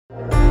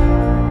Welcome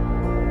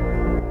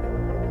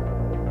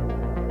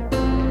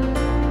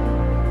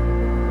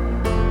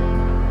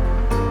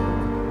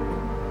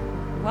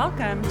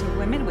to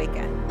Women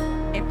Waken,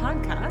 a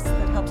podcast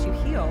that helps you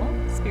heal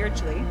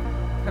spiritually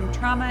from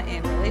trauma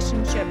in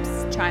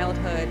relationships,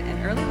 childhood,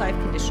 and early life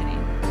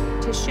conditioning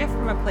to shift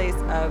from a place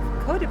of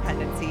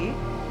codependency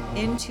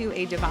into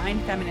a divine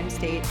feminine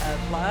state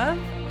of love,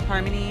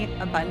 harmony,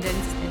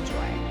 abundance, and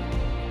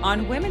joy.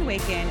 On Women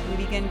Waken, we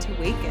begin to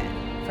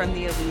waken from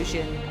the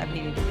illusion of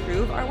needing to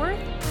prove our worth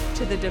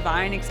to the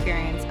divine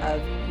experience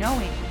of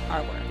knowing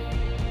our worth.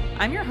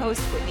 I'm your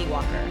host, Whitney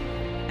Walker.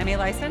 I'm a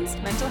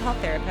licensed mental health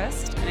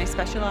therapist, and I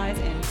specialize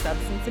in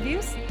substance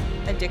abuse,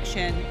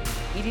 addiction,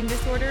 eating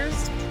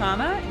disorders,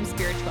 trauma, and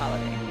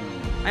spirituality.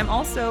 I'm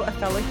also a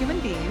fellow human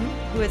being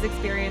who has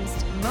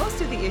experienced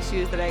most of the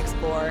issues that I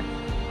explore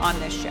on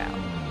this show.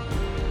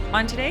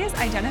 On today's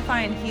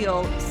Identify and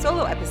Heal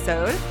solo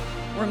episode,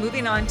 we're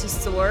moving on to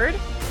sword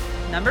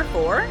number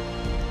 4.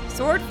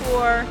 Sword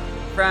 4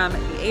 from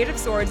the Eight of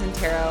Swords in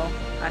Tarot.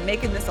 I'm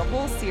making this a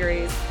whole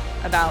series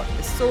about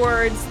the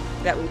swords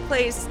that we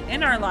place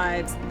in our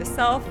lives, the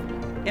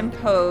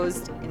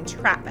self-imposed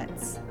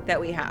entrapments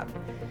that we have.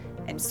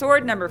 And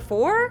sword number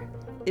 4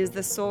 is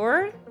the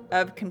sword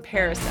of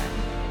comparison.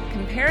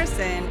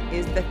 Comparison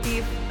is the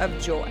thief of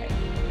joy,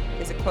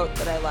 is a quote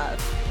that I love.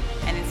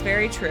 And it's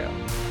very true.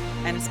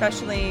 And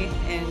especially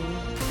in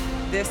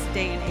this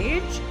day and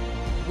age,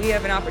 we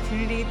have an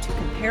opportunity to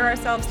compare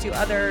ourselves to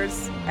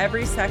others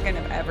every second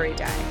of every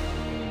day.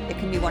 It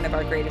can be one of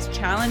our greatest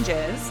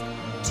challenges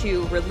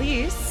to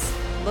release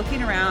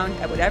looking around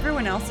at what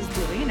everyone else is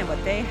doing and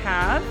what they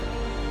have,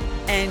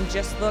 and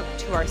just look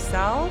to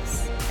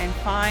ourselves and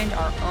find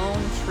our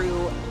own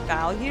true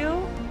value,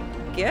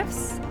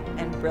 gifts,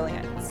 and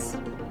brilliance,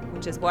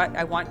 which is what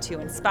I want to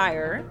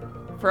inspire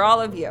for all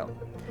of you.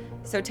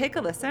 So take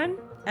a listen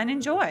and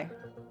enjoy.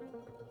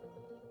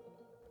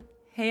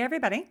 Hey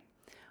everybody,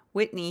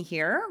 Whitney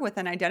here with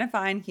an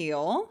Identify and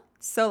Heal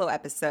solo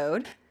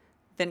episode.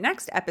 The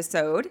next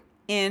episode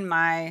in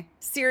my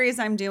series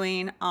I'm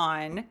doing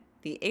on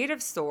the Eight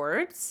of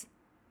Swords.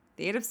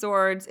 The Eight of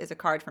Swords is a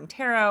card from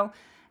Tarot,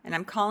 and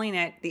I'm calling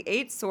it the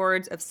 8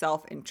 Swords of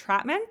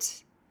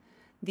Self-Entrapment,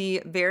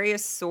 the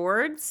various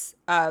swords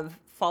of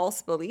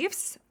false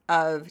beliefs,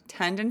 of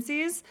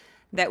tendencies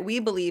that we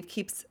believe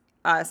keeps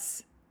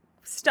us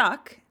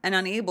stuck and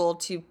unable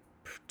to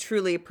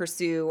truly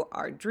pursue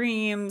our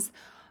dreams,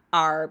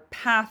 our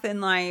path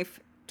in life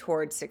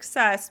towards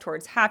success,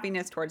 towards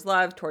happiness, towards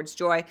love, towards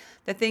joy,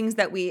 the things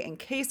that we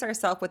encase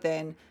ourselves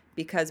within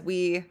because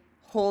we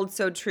hold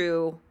so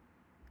true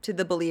to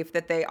the belief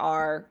that they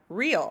are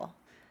real,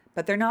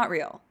 but they're not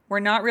real. We're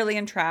not really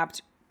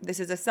entrapped. This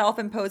is a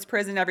self-imposed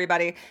prison,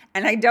 everybody.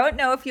 And I don't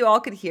know if you all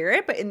could hear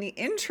it, but in the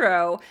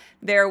intro,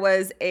 there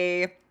was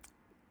a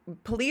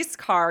police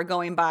car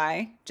going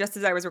by just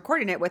as I was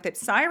recording it with its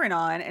siren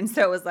on. And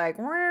so it was like,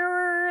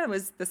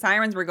 the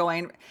sirens were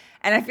going.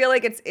 And I feel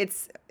like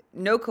it's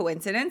no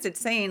coincidence. It's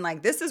saying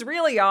like, this is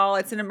real, y'all.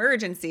 It's an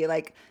emergency.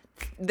 Like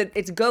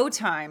it's go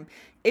time.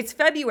 It's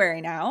February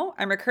now.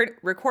 I'm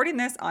recording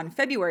this on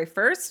February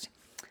 1st.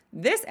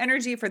 This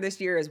energy for this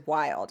year is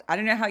wild. I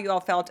don't know how you all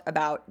felt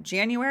about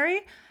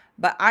January,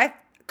 but I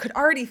could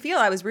already feel,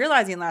 I was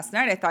realizing last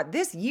night, I thought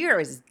this year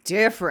is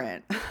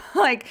different.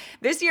 Like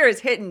this year is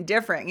hitting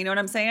different. You know what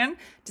I'm saying?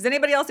 Does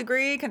anybody else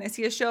agree? Can I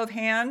see a show of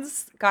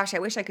hands? Gosh, I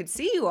wish I could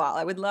see you all.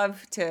 I would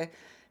love to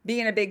be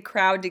in a big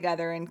crowd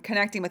together and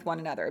connecting with one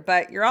another,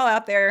 but you're all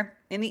out there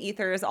in the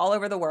ethers all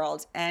over the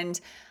world. And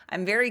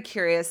I'm very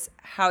curious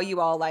how you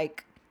all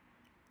like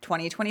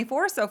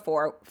 2024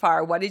 so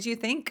far. What did you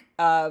think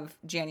of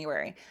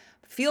January?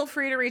 Feel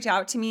free to reach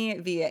out to me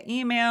via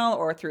email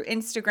or through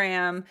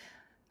Instagram.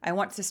 I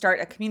want to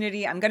start a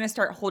community. I'm going to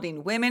start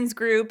holding women's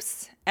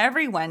groups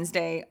every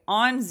Wednesday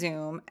on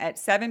Zoom at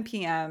 7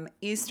 p.m.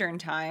 Eastern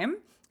Time.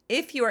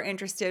 If you are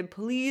interested,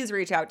 please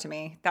reach out to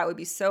me. That would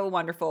be so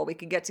wonderful. We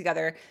could get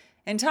together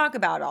and talk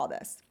about all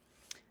this.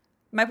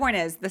 My point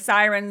is, the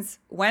sirens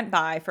went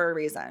by for a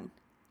reason.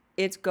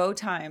 It's go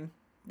time.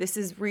 This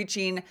is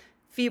reaching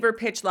fever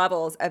pitch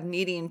levels of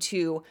needing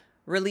to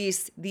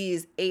release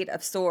these 8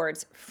 of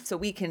Swords so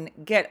we can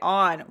get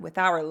on with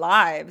our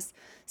lives,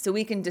 so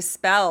we can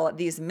dispel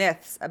these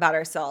myths about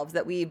ourselves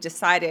that we've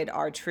decided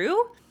are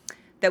true,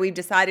 that we've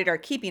decided are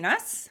keeping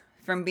us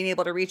from being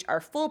able to reach our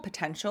full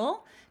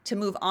potential, to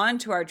move on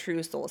to our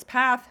true soul's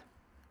path.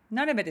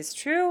 None of it is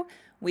true.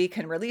 We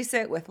can release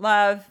it with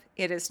love.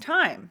 It is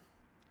time.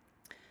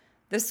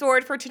 The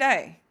sword for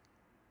today,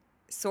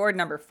 sword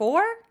number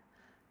 4,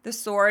 the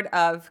sword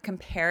of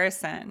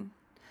comparison.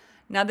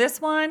 Now this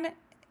one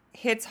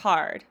hits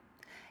hard,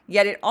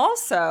 yet it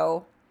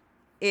also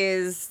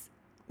is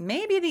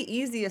maybe the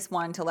easiest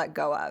one to let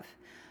go of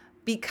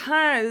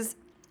because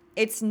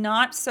it's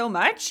not so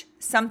much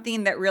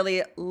something that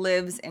really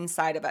lives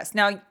inside of us.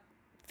 Now,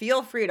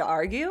 feel free to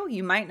argue.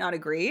 You might not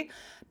agree.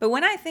 But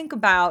when I think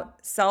about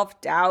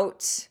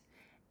self-doubt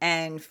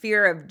and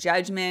fear of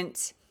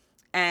judgment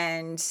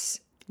and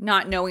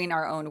not knowing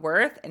our own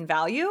worth and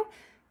value,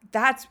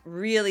 that's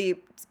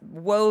really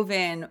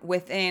woven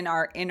within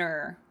our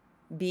inner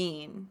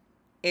being.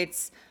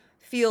 It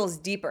feels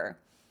deeper.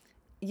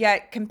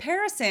 Yet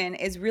comparison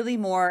is really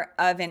more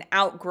of an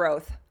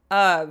outgrowth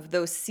of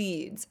those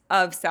seeds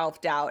of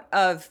self-doubt,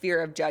 of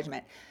fear of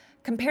judgment.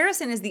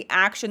 Comparison is the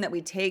action that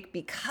we take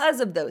because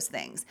of those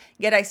things.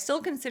 Yet I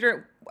still consider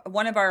it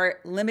one of our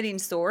limiting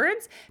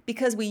swords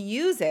because we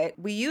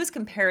use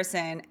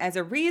comparison as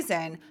a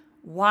reason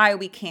why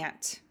we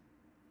can't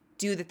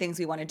do the things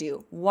we want to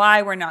do,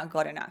 why we're not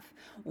good enough.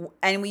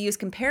 And we use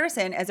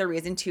comparison as a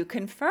reason to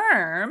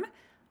confirm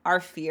our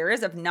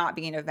fears of not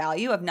being of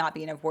value, of not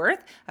being of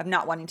worth, of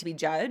not wanting to be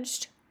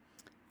judged,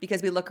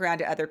 because we look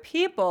around at other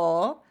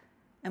people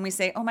and we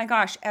say, oh my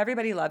gosh,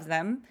 everybody loves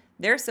them.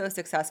 They're so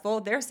successful.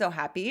 They're so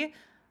happy.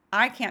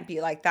 I can't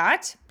be like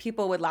that.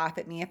 People would laugh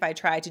at me if I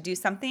tried to do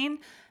something.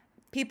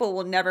 People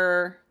will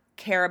never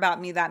care about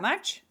me that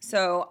much,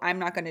 so I'm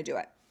not going to do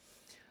it.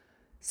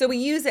 So we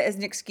use it as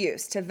an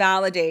excuse to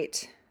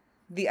validate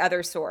the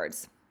other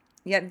swords.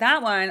 Yet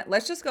that one,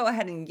 let's just go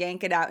ahead and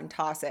yank it out and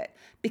toss it.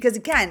 Because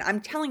again,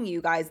 I'm telling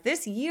you guys,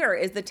 this year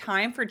is the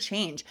time for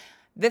change.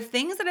 The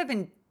things that have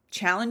been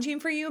challenging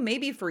for you,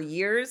 maybe for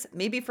years,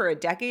 maybe for a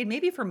decade,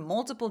 maybe for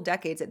multiple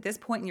decades at this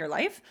point in your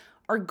life,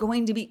 are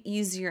going to be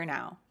easier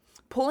now.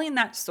 Pulling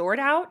that sword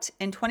out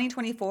in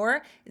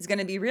 2024 is going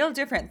to be real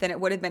different than it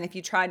would have been if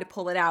you tried to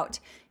pull it out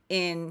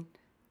in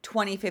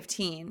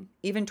 2015,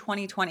 even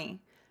 2020,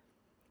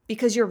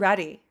 because you're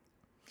ready.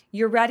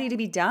 You're ready to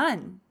be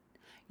done.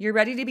 You're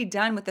ready to be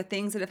done with the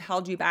things that have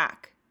held you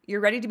back.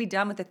 You're ready to be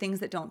done with the things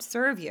that don't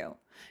serve you.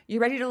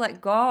 You're ready to let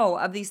go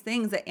of these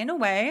things that, in a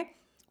way,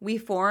 we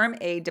form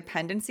a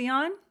dependency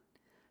on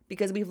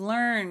because we've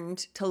learned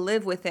to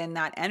live within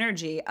that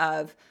energy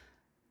of,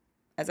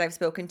 as I've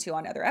spoken to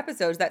on other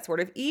episodes, that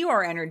sort of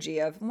Eeyore energy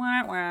of,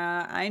 wah,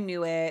 wah, I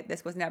knew it.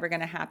 This was never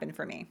going to happen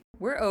for me.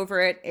 We're over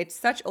it. It's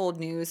such old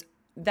news.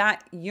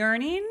 That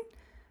yearning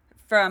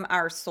from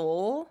our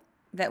soul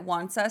that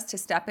wants us to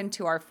step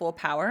into our full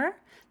power,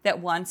 that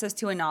wants us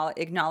to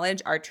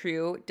acknowledge our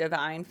true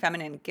divine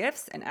feminine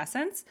gifts and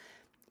essence,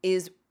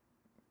 is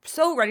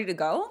so ready to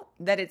go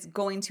that it's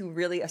going to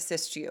really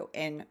assist you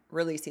in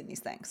releasing these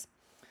things.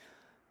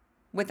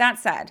 With that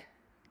said,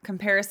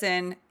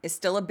 comparison is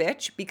still a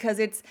bitch because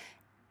it's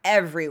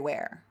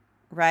everywhere,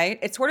 right?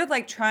 It's sort of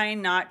like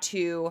trying not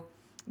to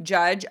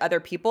judge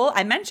other people.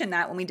 I mentioned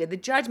that when we did the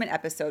judgment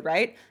episode,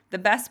 right? The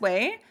best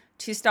way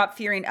to stop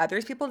fearing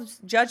others people's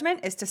judgment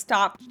is to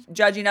stop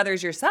judging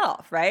others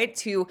yourself, right?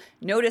 To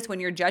notice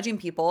when you're judging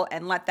people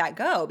and let that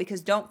go,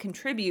 because don't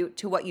contribute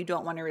to what you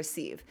don't want to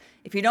receive.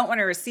 If you don't want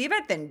to receive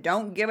it, then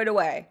don't give it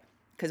away,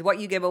 because what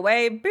you give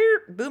away,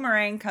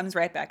 boomerang, comes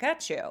right back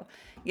at you.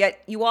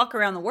 Yet you walk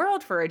around the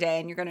world for a day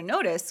and you're going to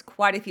notice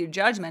quite a few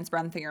judgments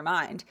run through your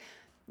mind.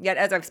 Yet,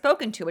 as I've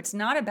spoken to, it's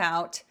not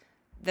about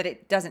that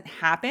it doesn't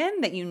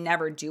happen, that you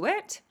never do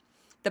it.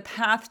 The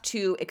path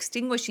to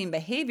extinguishing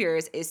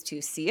behaviors is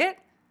to see it,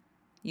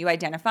 you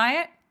identify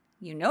it,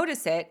 you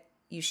notice it,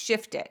 you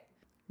shift it,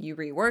 you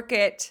rework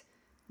it,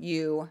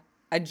 you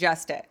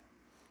adjust it.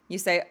 You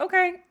say,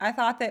 okay, I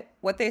thought that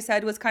what they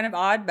said was kind of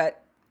odd,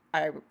 but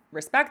I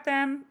respect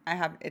them.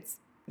 It's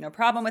no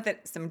problem with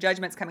it. Some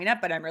judgments coming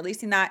up, but I'm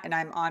releasing that and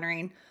I'm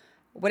honoring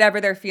whatever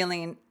they're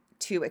feeling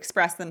to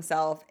express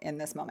themselves in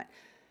this moment.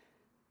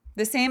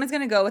 The same is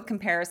going to go with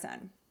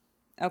comparison.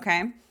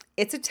 Okay.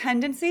 It's a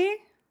tendency,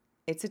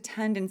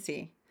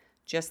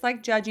 just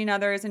like judging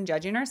others and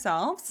judging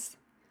ourselves,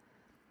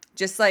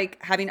 just like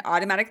having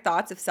automatic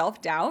thoughts of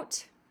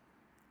self-doubt.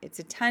 It's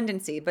a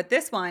tendency. But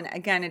this one,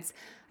 again,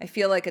 I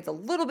feel like it's a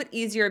little bit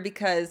easier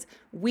because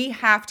we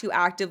have to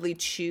actively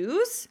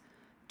choose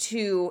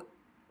to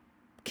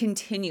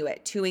continue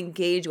it, to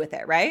engage with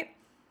it, right?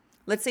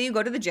 Let's say you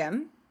go to the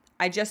gym.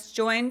 I just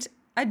joined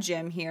a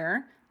gym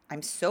here.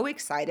 I'm so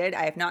excited.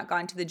 I have not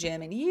gone to the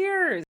gym in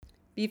years.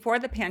 Before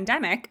the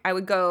pandemic, I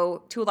would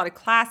go to a lot of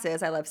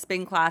classes. I love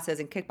spin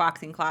classes and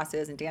kickboxing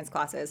classes and dance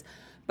classes.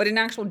 But an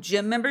actual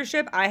gym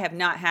membership, I have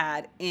not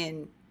had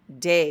in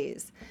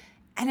days.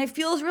 And it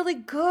feels really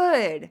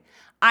good.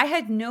 I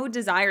had no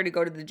desire to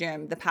go to the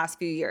gym the past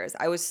few years.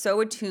 I was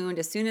so attuned.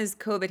 As soon as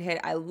COVID hit,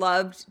 I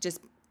loved just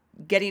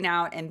getting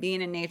out and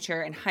being in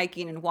nature and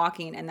hiking and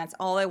walking. And that's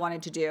all I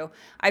wanted to do.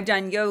 I've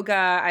done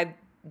yoga. I've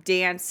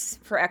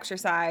danced for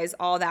exercise,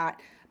 all that.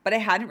 But I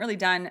hadn't really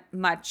done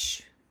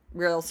much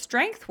real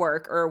strength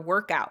work or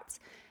workouts.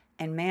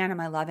 And man,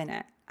 am I loving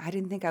it. I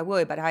didn't think I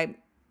would, but I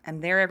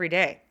am there every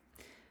day.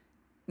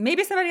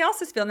 Maybe somebody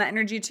else is feeling that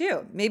energy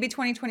too. Maybe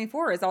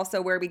 2024 is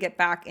also where we get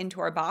back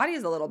into our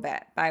bodies a little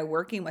bit by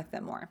working with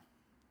them more.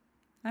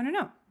 I don't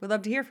know. We'd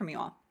love to hear from you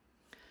all.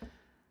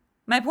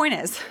 My point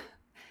is,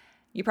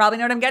 you probably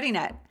know what I'm getting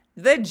at.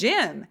 The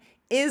gym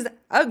is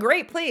a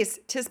great place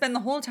to spend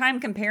the whole time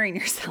comparing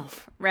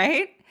yourself,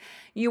 right?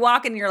 You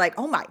walk in and you're like,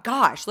 oh my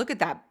gosh, look at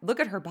that. Look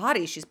at her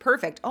body. She's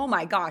perfect. Oh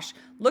my gosh,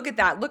 look at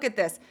that. Look at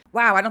this.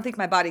 Wow, I don't think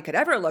my body could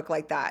ever look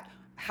like that.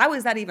 How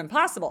is that even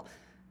possible?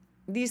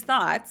 These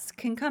thoughts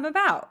can come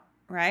about,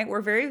 right?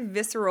 We're very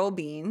visceral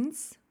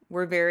beings.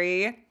 We're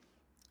very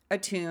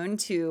attuned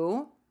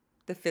to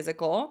the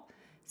physical.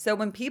 So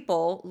when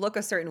people look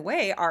a certain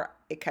way,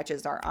 it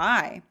catches our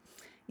eye.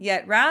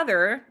 Yet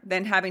rather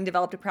than having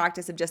developed a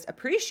practice of just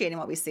appreciating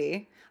what we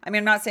see, I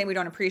mean, I'm not saying we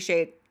don't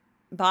appreciate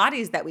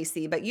bodies that we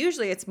see, but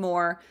usually it's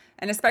more,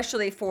 and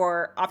especially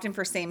often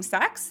for same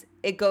sex,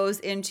 it goes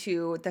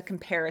into the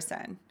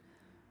comparison,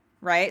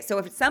 right? So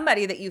if it's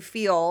somebody that you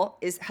feel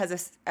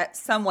has a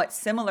somewhat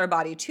similar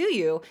body to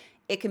you,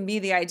 it can be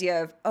the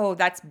idea of, oh,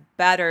 that's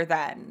better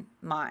than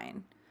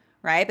mine,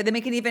 right? But then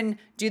we can even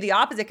do the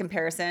opposite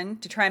comparison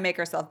to try and make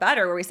ourselves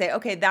better, where we say,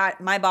 okay,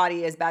 that my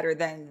body is better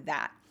than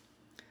that.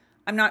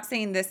 I'm not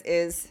saying this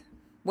is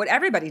what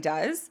everybody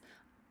does.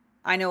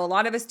 I know a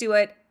lot of us do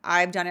it.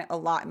 I've done it a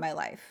lot in my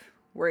life,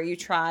 where you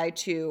try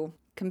to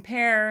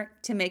compare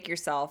to make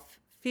yourself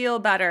feel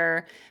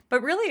better.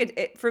 But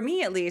really, for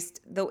me at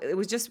least, though, it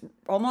was just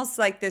almost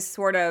like this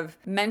sort of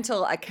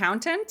mental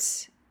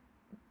accountant,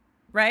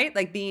 right?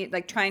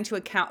 Like trying to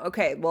account,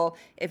 okay, well,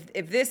 if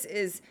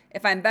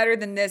I'm better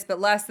than this, but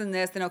less than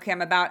this, then okay,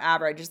 I'm about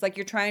average. It's like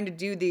you're trying to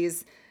do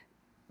these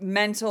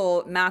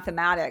mental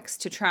mathematics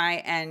to try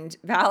and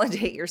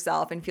validate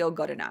yourself and feel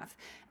good enough.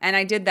 And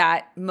I did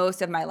that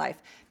most of my life.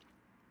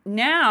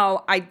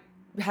 Now I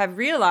have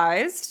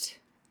realized,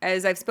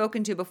 as I've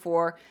spoken to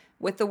before,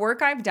 with the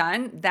work I've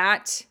done,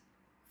 that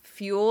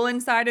fuel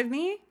inside of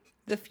me,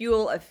 the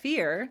fuel of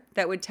fear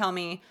that would tell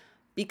me,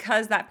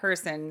 because that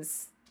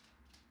person's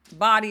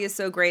body is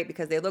so great,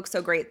 because they look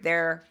so great,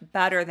 they're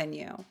better than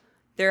you.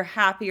 They're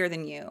happier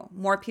than you.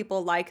 More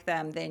people like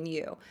them than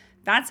you.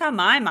 That's how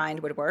my mind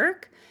would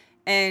work.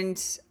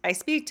 And I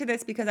speak to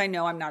this because I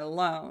know I'm not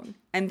alone.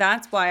 And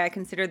that's why I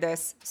consider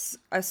this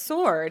a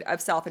sword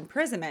of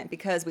self-imprisonment,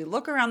 because we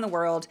look around the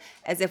world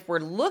as if we're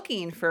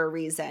looking for a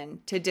reason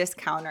to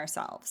discount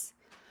ourselves.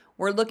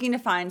 We're looking to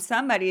find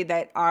somebody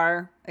that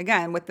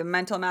again, with the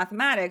mental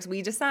mathematics,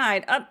 we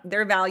decide,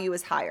 their value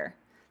is higher.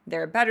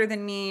 They're better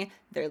than me.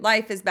 Their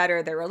life is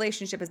better. Their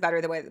relationship is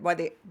better.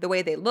 The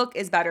way they look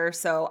is better.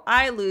 So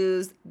I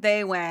lose,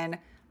 they win.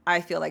 I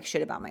feel like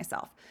shit about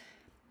myself.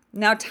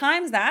 Now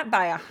times that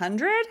by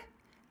 100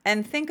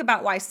 and think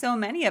about why so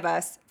many of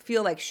us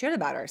feel like shit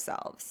about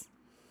ourselves,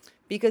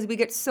 because we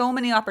get so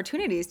many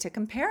opportunities to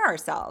compare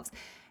ourselves.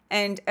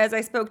 And as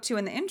I spoke to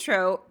in the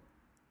intro,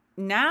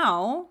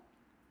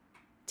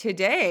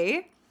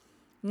 today,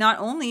 not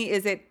only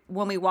is it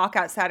when we walk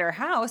outside our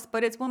house,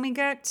 but it's when we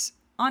get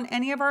on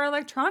any of our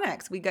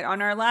electronics. We get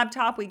on our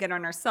laptop, we get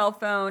on our cell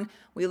phone,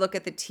 we look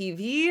at the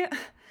TV.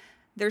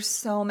 There's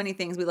so many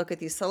things. We look at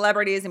these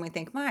celebrities and we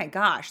think, my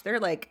gosh, they're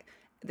like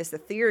this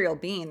ethereal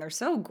being. They're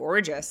so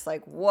gorgeous.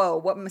 Like, whoa,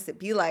 what must it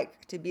be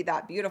like to be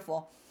that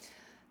beautiful?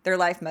 Their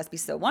life must be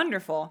so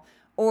wonderful.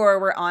 Or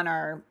we're on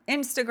our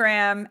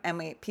Instagram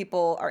and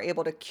people are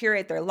able to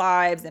curate their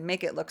lives and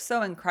make it look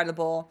so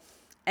incredible.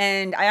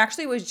 And I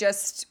actually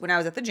was when I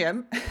was at the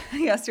gym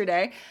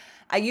yesterday,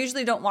 I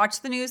usually don't watch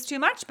the news too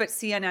much, but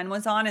CNN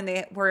was on and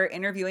they were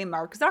interviewing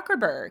Mark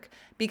Zuckerberg,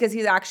 because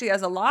he actually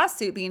has a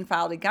lawsuit being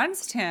filed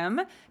against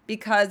him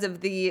because of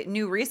the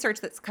new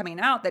research that's coming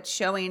out that's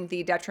showing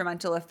the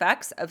detrimental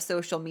effects of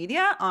social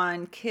media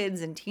on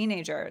kids and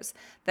teenagers,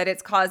 that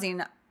it's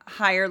causing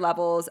higher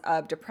levels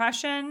of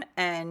depression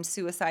and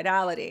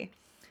suicidality.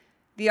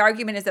 The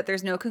argument is that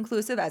there's no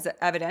conclusive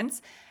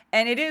evidence,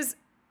 and it is,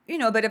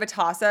 a bit of a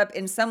toss-up.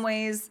 In some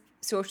ways,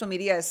 social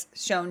media is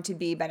shown to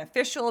be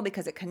beneficial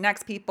because it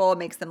connects people,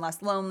 makes them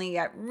less lonely.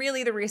 Yet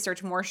really the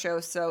research more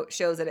shows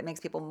that it makes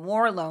people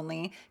more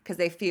lonely because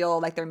they feel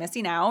like they're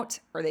missing out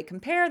or they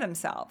compare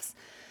themselves.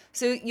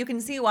 So you can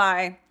see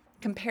why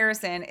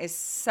comparison is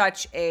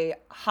such a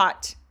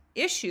hot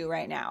issue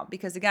right now,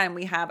 because again,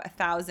 we have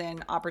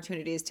 1,000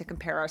 opportunities to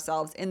compare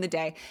ourselves in the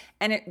day.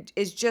 And it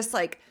is just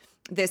like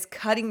this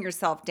cutting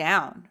yourself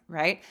down,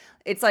 right?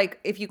 It's like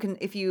if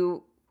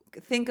you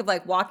think of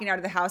like walking out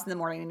of the house in the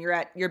morning and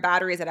your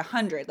battery is at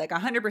 100, like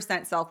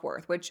 100%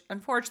 self-worth, which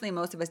unfortunately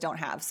most of us don't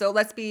have. So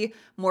let's be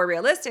more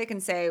realistic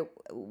and say,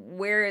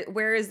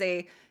 where is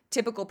a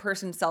typical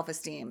person's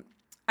self-esteem?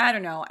 I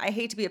don't know. I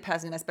hate to be a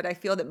pessimist, but I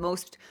feel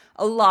that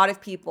a lot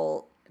of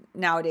people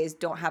nowadays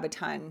don't have a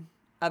ton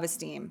of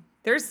esteem.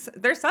 There's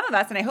some of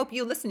us, and I hope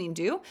you listening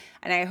do,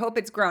 and I hope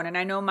it's grown. And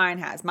I know mine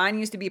has. Mine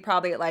used to be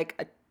probably at like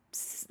a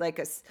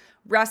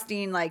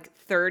resting like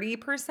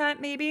 30%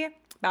 maybe,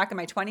 back in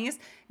my 20s.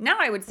 Now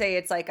I would say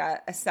it's like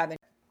a 7.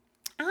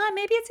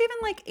 Maybe it's even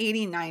like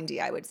 80, 90,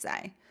 I would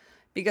say,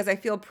 because I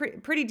feel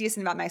pretty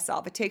decent about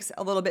myself. It takes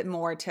a little bit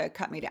more to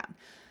cut me down.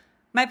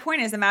 My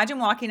point is, imagine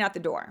walking out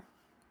the door.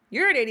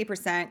 You're at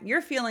 80%.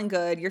 You're feeling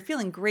good. You're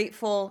feeling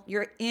grateful.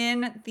 You're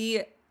in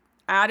the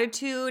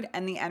attitude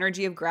and the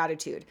energy of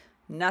gratitude.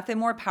 Nothing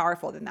more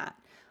powerful than that.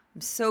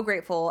 I'm so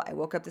grateful. I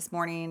woke up this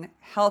morning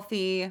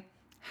healthy,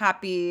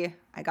 happy.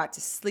 I got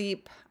to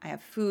sleep. I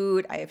have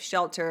food. I have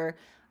shelter.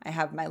 I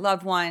have my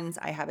loved ones.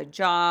 I have a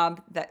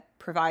job that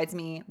provides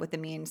me with the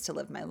means to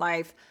live my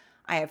life.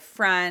 I have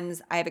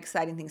friends. I have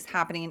exciting things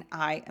happening.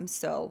 I am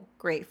so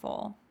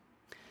grateful.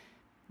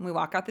 We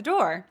walk out the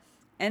door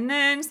and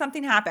then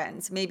something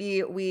happens.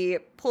 Maybe we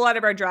pull out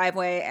of our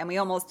driveway and we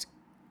almost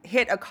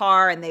hit a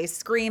car and they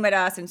scream at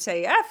us and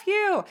say, F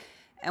you.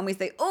 and we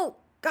say, oh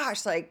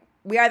gosh, like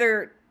we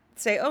either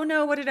say, oh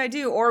no, what did I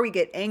do? Or we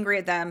get angry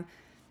at them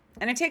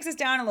and it takes us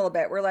down a little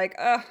bit. We're like,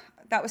 oh,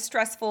 that was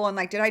stressful. And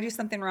like, did I do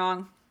something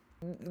wrong?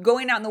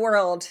 Going out in the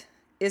world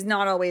is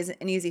not always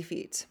an easy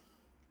feat.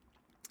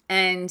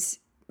 And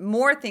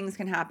more things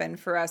can happen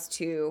for us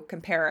to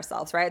compare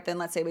ourselves, right? Then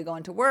let's say we go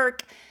into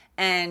work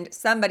and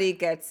somebody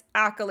gets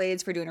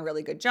accolades for doing a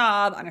really good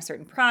job on a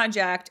certain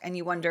project. And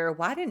you wonder,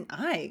 why didn't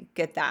I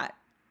get that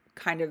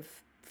kind of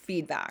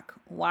feedback?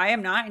 Why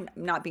am I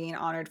not being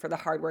honored for the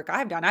hard work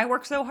I've done? I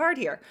work so hard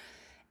here.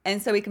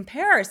 And so we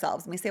compare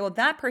ourselves and we say, well,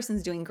 that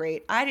person's doing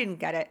great. I didn't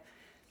get it.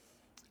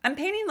 I'm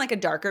painting like a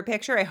darker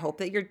picture. I hope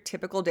that your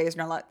typical days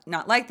are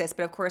not like this.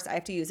 But of course, I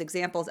have to use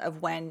examples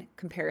of when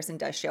comparison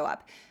does show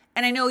up.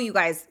 And I know you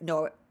guys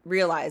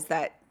realize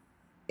that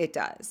it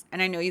does.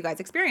 And I know you guys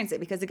experience it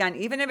because, again,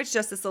 even if it's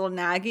just this little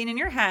nagging in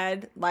your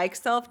head, like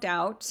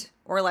self-doubt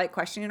or like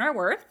questioning our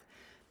worth,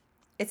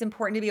 it's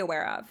important to be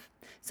aware of.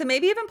 So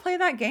maybe even play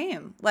that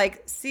game.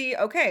 Like,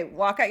 okay,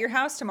 walk out your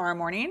house tomorrow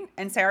morning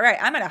and say, all right,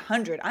 I'm at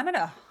 100. I'm at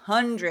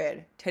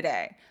 100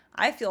 today.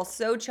 I feel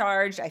so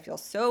charged. I feel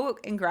so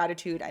in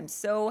gratitude. I'm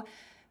so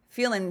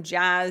feeling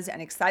jazzed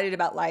and excited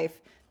about life.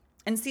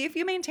 And see if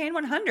you maintain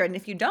 100. And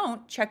if you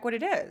don't, check what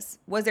it is.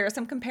 Was there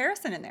some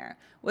comparison in there?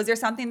 Was there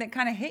something that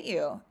kind of hit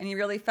you and you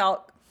really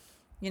felt,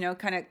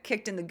 kind of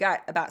kicked in the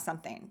gut about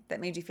something that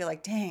made you feel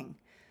like, dang,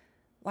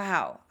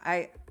 wow,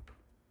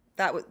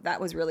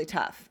 that was really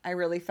tough. I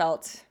really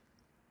felt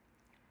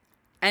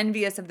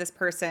envious of this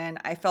person.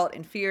 I felt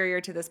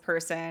inferior to this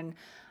person.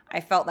 I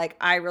felt like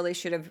I really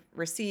should have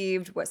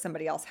received what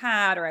somebody else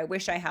had, or I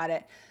wish I had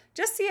it.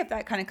 Just see if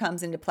that kind of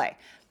comes into play.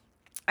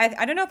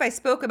 I don't know if I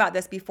spoke about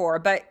this before,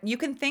 but you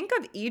can think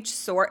of each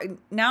sword.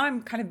 Now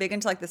I'm kind of big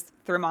into like this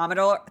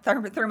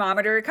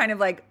thermometer kind of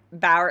like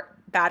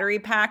battery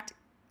packed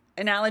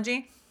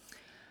analogy.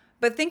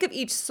 But think of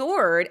each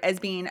sword as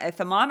being a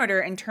thermometer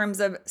in terms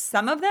of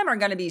some of them are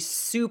going to be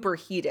super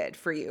heated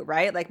for you,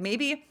 right? Like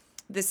maybe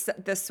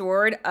the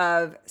sword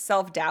of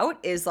self-doubt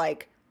is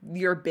like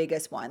your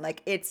biggest one.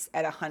 Like it's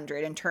at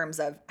 100 in terms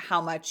of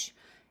how much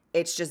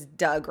it's just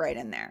dug right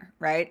in there,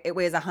 right? It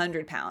weighs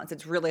 100 pounds.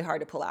 It's really hard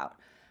to pull out.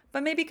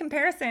 But maybe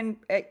comparison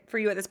for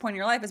you at this point in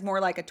your life is more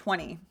like a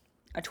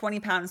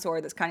 20-pound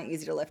sword that's kind of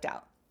easy to lift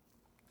out.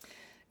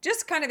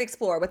 Just kind of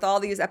explore with all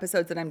these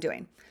episodes that I'm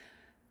doing.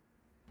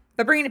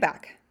 But bringing it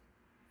back,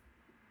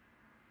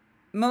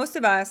 most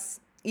of us,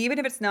 even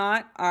if it's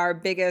not our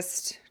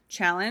biggest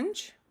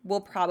challenge,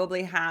 will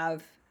probably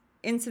have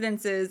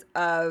incidences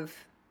of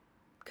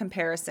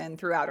comparison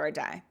throughout our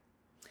day.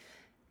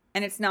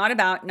 And it's not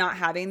about not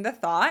having the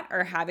thought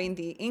or having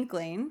the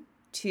inkling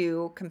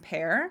to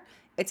compare.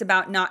 It's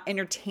about not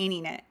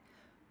entertaining it,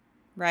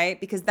 right?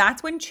 Because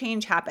that's when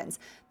change happens.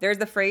 There's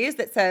the phrase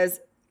that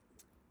says,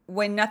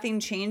 when nothing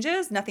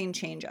changes, nothing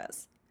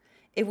changes.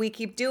 If we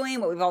keep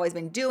doing what we've always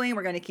been doing,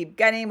 we're going to keep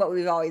getting what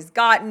we've always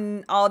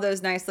gotten, all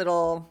those nice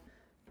little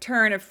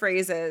turn of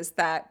phrases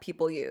that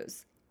people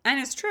use. And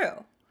it's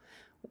true.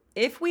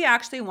 If we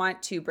actually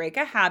want to break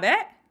a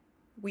habit,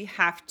 we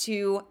have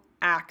to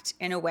act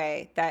in a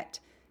way that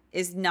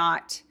is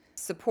not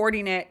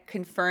supporting it,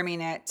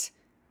 confirming it,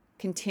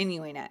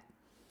 continuing it.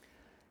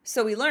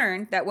 So we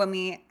learn that when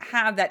we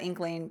have that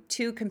inkling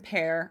to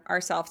compare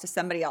ourselves to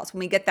somebody else, when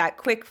we get that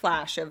quick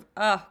flash of,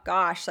 oh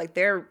gosh, like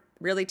they're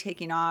really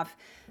taking off,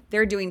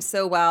 they're doing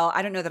so well,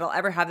 I don't know that I'll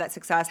ever have that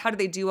success, how do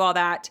they do all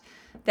that?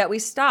 That we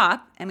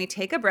stop and we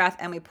take a breath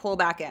and we pull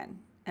back in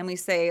and we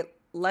say,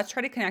 let's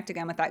try to connect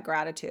again with that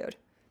gratitude.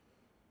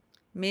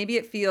 Maybe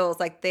it feels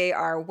like they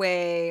are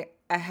way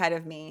ahead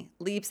of me,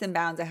 leaps and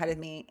bounds ahead of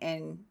me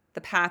in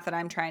the path that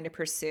I'm trying to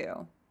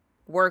pursue,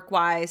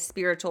 work-wise,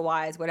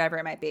 spiritual-wise, whatever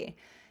it might be.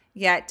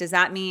 Yet, does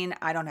that mean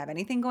I don't have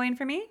anything going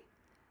for me?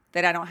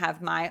 That I don't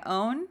have my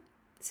own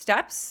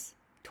steps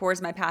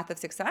towards my path of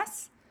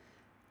success?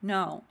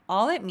 No.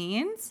 All it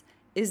means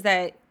is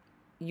that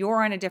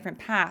you're on a different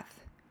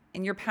path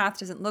and your path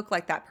doesn't look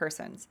like that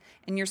person's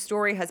and your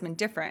story has been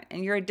different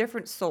and you're a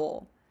different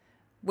soul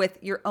with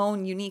your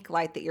own unique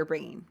light that you're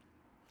bringing.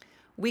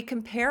 We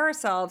compare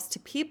ourselves to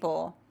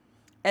people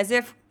as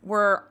if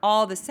we're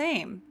all the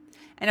same.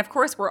 And of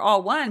course, we're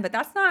all one, but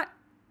that's not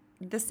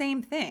the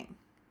same thing.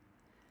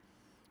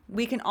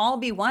 We can all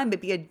be one,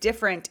 but be a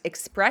different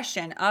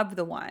expression of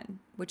the one,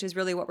 which is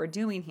really what we're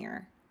doing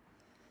here.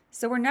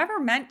 So we're never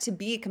meant to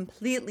be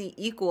completely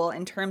equal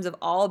in terms of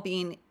all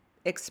being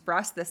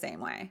expressed the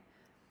same way.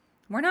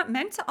 We're not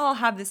meant to all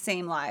have the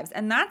same lives.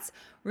 And that's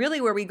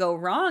really where we go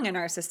wrong in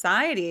our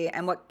society.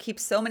 And what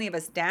keeps so many of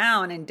us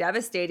down and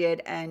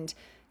devastated and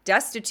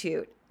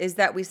destitute is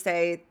that we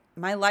say,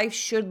 my life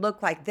should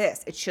look like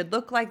this. It should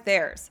look like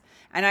theirs.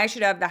 And I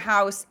should have the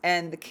house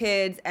and the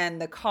kids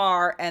and the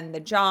car and the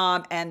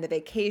job and the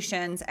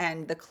vacations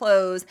and the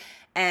clothes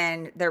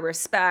and the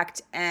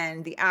respect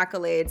and the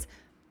accolades.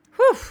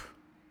 Whew,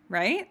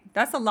 right?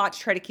 That's a lot to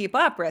try to keep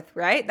up with,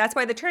 right? That's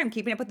why the term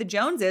keeping up with the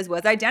Joneses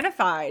was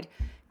identified,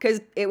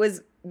 because it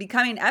was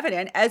becoming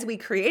evident as we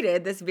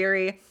created this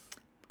very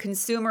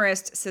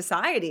consumerist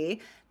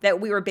society that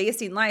we were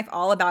basing life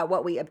all about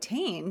what we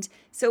obtained.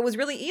 So it was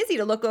really easy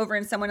to look over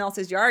in someone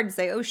else's yard and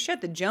say, oh shit,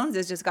 the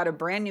Joneses just got a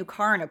brand new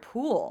car and a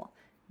pool.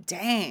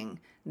 Dang,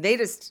 they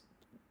just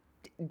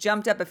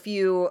jumped up a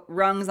few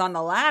rungs on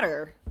the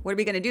ladder. What are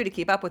we going to do to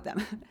keep up with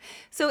them?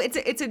 So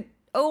it's an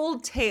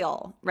old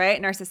tale, right,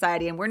 in our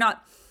society. And we're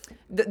not,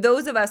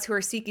 those of us who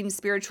are seeking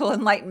spiritual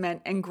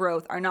enlightenment and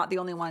growth are not the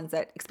only ones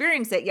that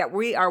experience it, yet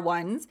we are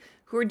ones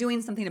who are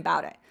doing something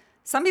about it.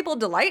 Some people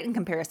delight in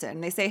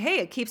comparison. They say, hey,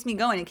 it keeps me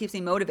going. It keeps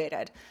me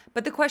motivated.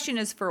 But the question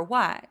is, for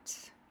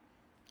what?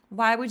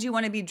 Why would you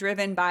want to be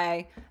driven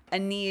by a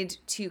need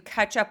to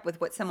catch up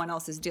with what someone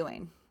else is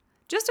doing?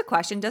 Just a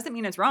question. Doesn't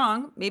mean it's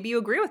wrong. Maybe you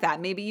agree with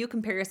that. Maybe you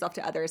compare yourself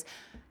to others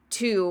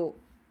to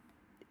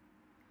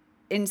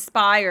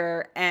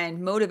inspire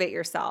and motivate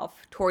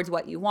yourself towards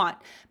what you want.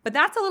 But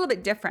that's a little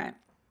bit different.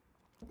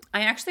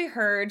 I actually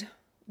heard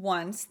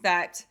once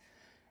that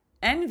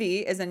envy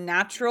is a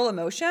natural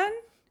emotion.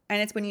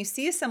 And it's when you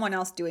see someone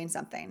else doing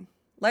something.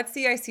 Let's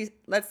say I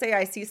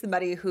see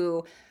somebody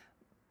who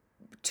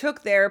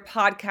took their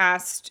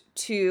podcast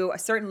to a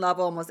certain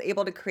level and was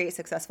able to create a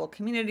successful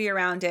community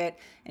around it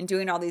and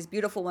doing all these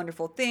beautiful,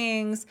 wonderful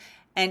things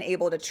and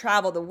able to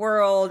travel the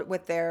world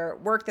with their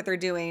work that they're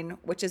doing,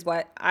 which is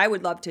what I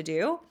would love to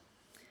do.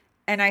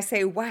 And I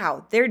say,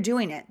 wow, they're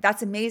doing it.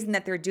 That's amazing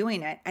that they're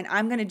doing it. And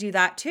I'm going to do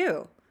that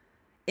too,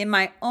 in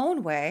my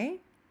own way,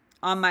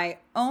 on my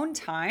own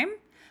time.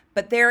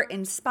 But they're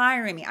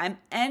inspiring me. I'm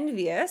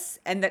envious,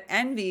 and that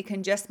envy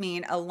can just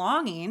mean a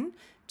longing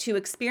to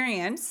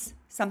experience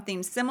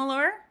something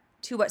similar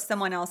to what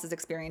someone else is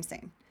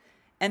experiencing.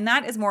 And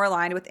that is more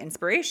aligned with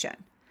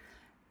inspiration.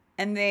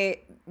 And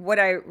what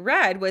I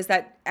read was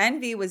that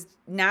envy was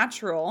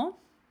natural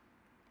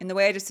in the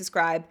way I just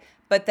described,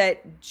 but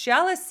that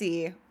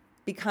jealousy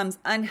becomes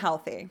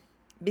unhealthy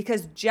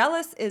because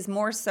jealous is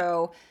more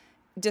so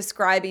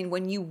describing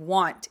when you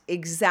want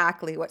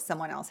exactly what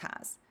someone else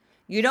has.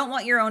 You don't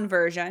want your own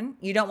version.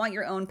 You don't want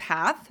your own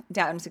path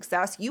down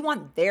success. You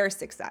want their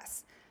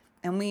success.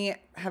 And we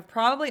have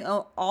probably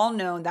all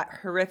known that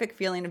horrific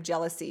feeling of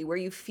jealousy where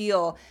you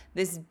feel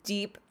this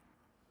deep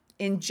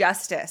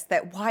injustice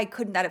that why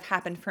couldn't that have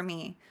happened for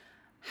me?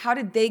 How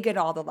did they get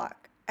all the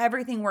luck?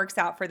 Everything works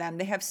out for them.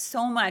 They have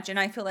so much and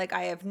I feel like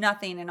I have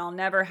nothing and I'll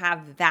never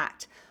have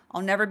that.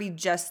 I'll never be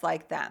just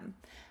like them.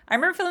 I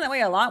remember feeling that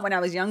way a lot when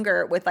I was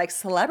younger with like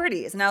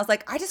celebrities. And I was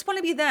like, I just want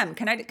to be them.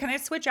 Can I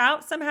switch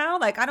out somehow?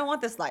 Like, I don't want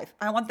this life.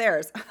 I want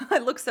theirs.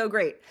 It looks so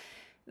great.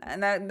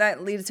 And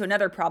that leads to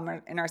another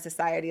problem in our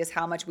society is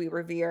how much we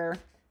revere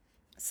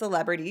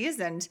celebrities.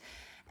 And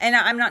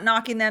I'm not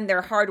knocking them.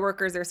 They're hard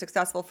workers. They're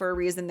successful for a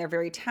reason. They're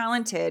very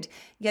talented.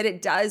 Yet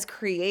it does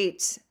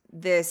create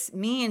this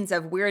means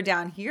of we're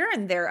down here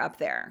and they're up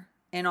there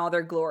in all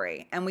their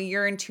glory. And we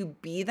yearn to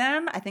be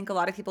them. I think a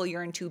lot of people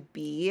yearn to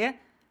be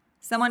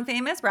someone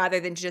famous rather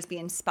than to just be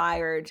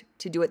inspired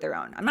to do it their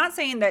own. I'm not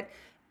saying that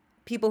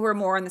people who are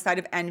more on the side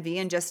of envy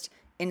and just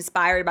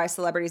inspired by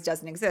celebrities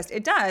doesn't exist.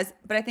 It does,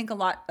 but I think a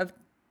lot of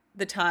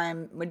the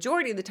time,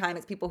 majority of the time,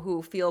 it's people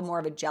who feel more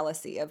of a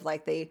jealousy of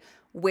like they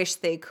wish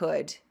they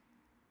could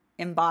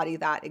embody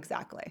that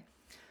exactly.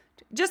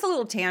 Just a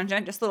little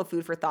tangent, just a little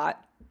food for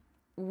thought.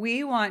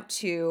 We want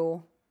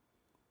to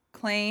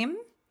claim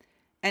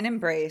and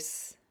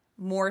embrace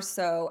more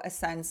so a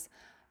sense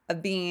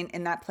of being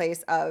in that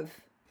place of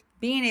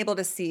being able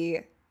to see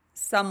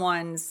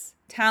someone's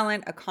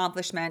talent,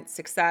 accomplishment,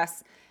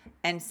 success,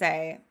 and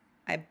say,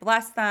 I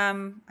bless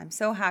them, I'm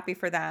so happy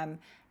for them,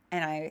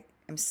 and I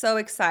am so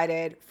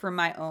excited for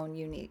my own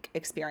unique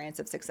experience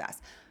of success.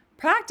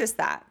 Practice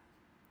that.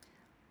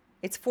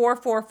 It's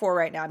 444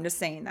 right now. I'm just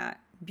saying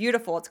that.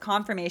 Beautiful. It's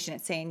confirmation.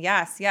 It's saying,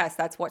 yes,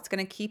 that's what's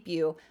going to keep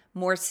you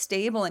more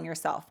stable in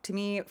yourself. To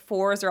me,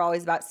 fours are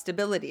always about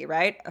stability,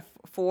 right?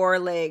 4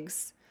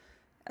 legs,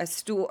 a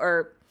stool,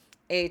 or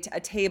a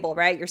table,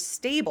 right? You're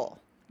stable.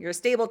 You're a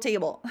stable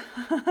table.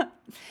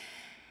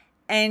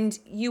 And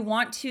you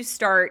want to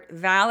start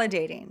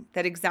validating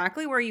that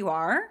exactly where you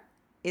are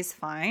is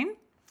fine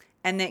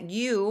and that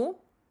you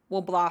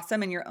will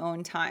blossom in your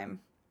own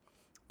time.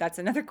 That's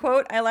another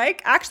quote I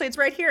like. Actually, it's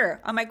right here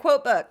on my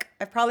quote book.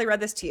 I've probably read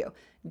this to you.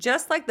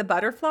 Just like the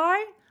butterfly,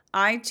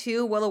 I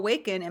too will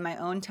awaken in my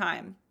own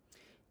time.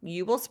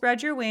 You will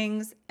spread your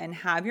wings and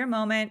have your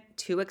moment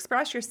to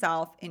express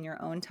yourself in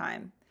your own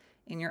time,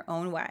 in your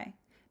own way.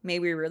 May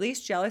we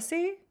release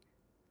jealousy.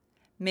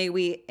 May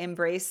we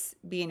embrace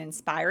being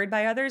inspired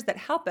by others that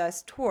help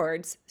us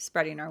towards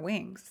spreading our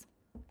wings.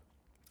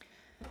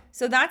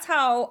 So that's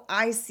how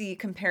I see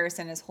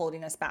comparison as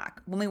holding us back.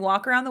 When we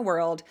walk around the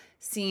world,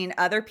 seeing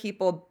other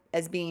people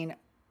as being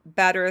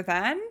better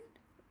than,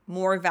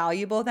 more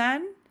valuable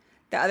than,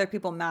 that other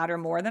people matter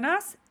more than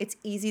us, it's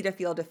easy to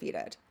feel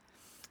defeated.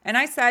 And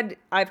I said,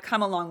 I've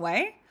come a long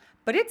way,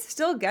 but it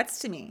still gets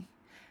to me.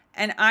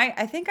 And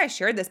I think I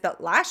shared this,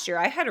 but last year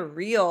I had a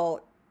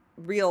real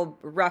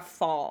rough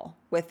fall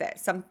with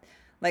it.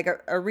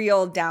 A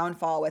real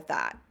downfall with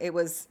that. It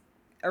was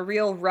a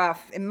real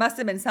rough, it must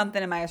have been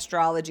something in my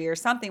astrology or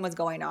something was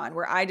going on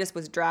where I just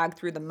was dragged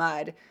through the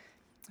mud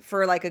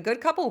for like a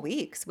good couple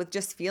weeks with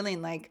just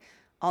feeling like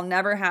I'll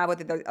never have what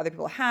the other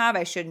people have.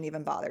 I shouldn't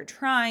even bother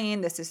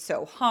trying. This is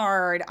so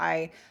hard.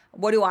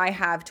 What do I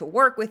have to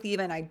work with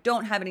even? I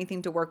don't have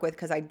anything to work with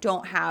because I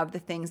don't have the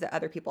things that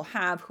other people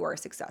have who are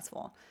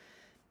successful.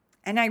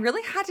 And I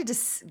really had to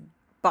just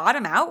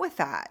bottom out with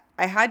that.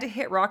 I had to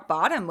hit rock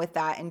bottom with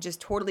that and just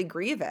totally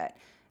grieve it.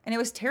 And it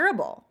was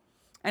terrible.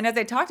 And as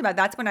I talked about,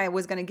 that's when I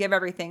was going to give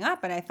everything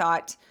up. And I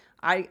thought,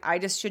 I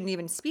just shouldn't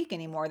even speak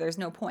anymore. There's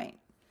no point.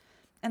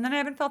 And then I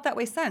haven't felt that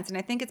way since. And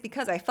I think it's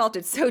because I felt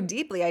it so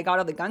deeply, I got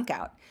all the gunk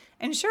out.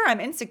 And sure, I'm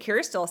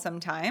insecure still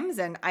sometimes.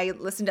 And I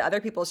listen to other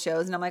people's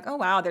shows and I'm like, oh,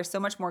 wow, they're so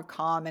much more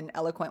calm and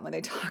eloquent when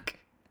they talk.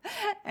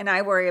 And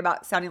I worry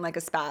about sounding like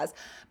a spaz.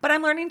 But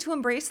I'm learning to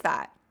embrace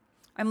that.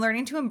 I'm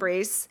learning to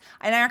embrace.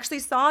 And I actually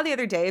saw the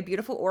other day a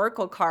beautiful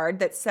oracle card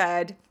that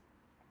said,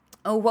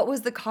 oh, what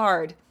was the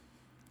card?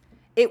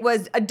 It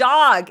was a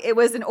dog. It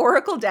was an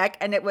oracle deck,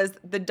 and it was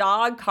the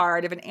dog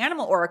card of an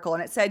animal oracle.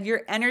 And it said,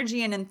 your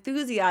energy and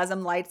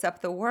enthusiasm lights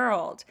up the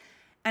world.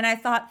 And I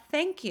thought,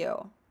 thank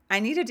you. I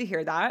needed to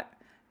hear that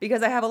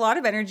because I have a lot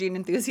of energy and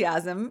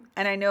enthusiasm.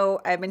 And I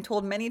know I've been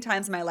told many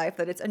times in my life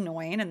that it's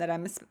annoying and that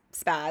I'm a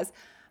spaz,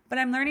 but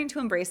I'm learning to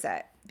embrace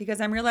it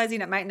because I'm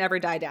realizing it might never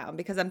die down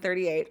because I'm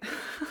 38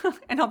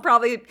 and I'll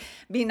probably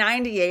be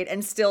 98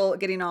 and still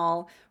getting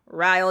all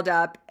riled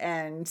up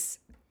and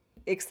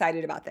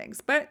excited about things.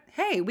 But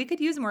hey, we could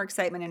use more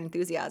excitement and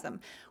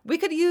enthusiasm. We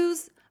could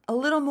use a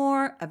little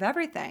more of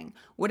everything.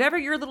 Whatever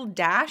your little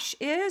dash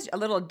is, a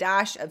little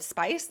dash of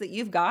spice that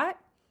you've got,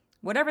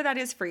 whatever that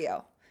is for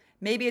you.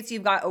 Maybe it's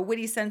you've got a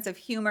witty sense of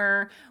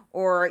humor,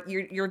 or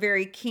you're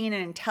very keen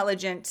and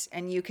intelligent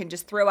and you can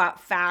just throw out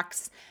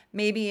facts.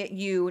 Maybe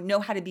you know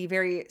how to be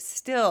very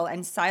still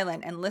and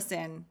silent and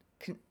listen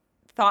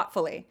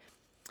thoughtfully.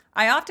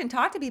 I often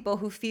talk to people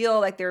who feel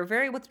like they're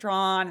very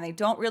withdrawn and they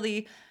don't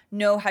really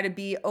know how to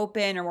be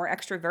open or more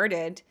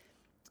extroverted.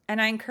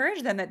 And I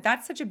encourage them that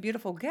that's such a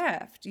beautiful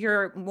gift.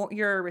 You're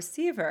a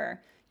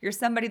receiver. You're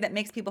somebody that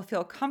makes people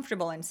feel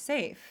comfortable and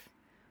safe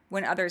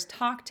when others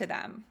talk to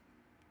them.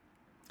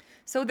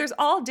 So there's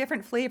all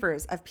different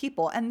flavors of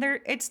people, and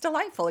it's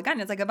delightful. Again,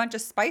 it's like a bunch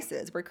of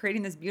spices. We're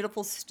creating this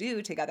beautiful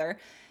stew together.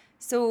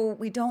 So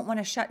we don't want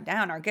to shut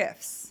down our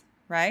gifts,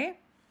 right?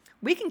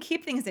 We can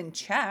keep things in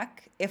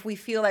check if we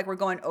feel like we're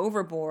going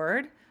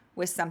overboard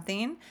with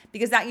something,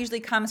 because that usually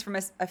comes from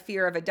a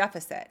fear of a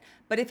deficit.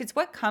 But if it's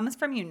what comes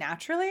from you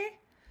naturally,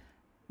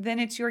 then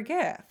it's your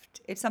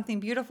gift. It's something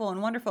beautiful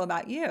and wonderful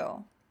about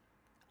you.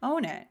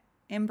 Own it.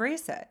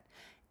 Embrace it.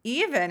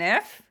 Even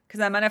if, because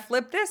I'm going to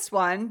flip this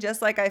one,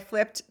 just like I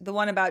flipped the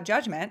one about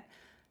judgment,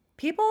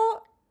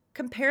 people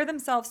compare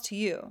themselves to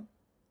you,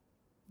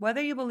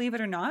 whether you believe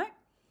it or not.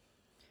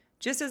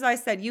 Just as I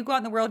said, you go out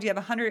in the world, you have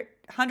 100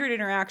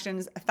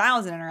 interactions,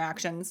 1,000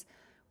 interactions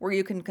where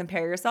you can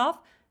compare yourself.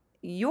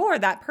 You're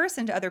that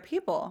person to other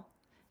people.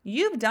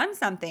 You've done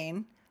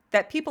something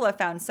that people have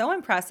found so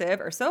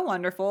impressive or so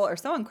wonderful or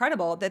so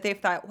incredible that they've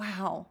thought,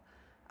 wow,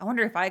 I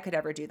wonder if I could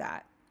ever do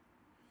that,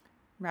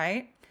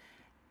 right?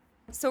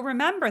 So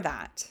remember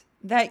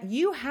that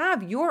you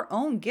have your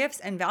own gifts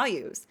and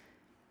values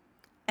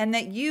and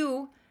that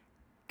you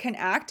can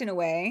act in a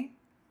way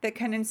that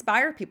can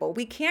inspire people.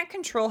 We can't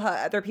control how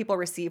other people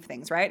receive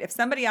things, right? If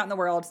somebody out in the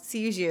world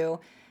sees you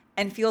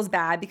and feels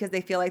bad because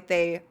they feel like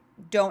they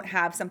don't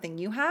have something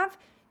you have,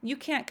 you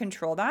can't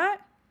control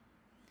that.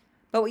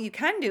 But what you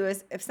can do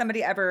is if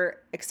somebody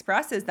ever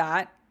expresses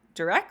that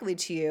directly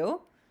to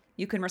you,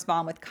 you can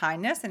respond with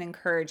kindness and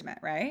encouragement,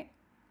 right?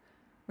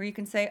 Where you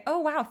can say, oh,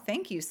 wow,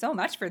 thank you so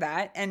much for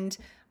that. And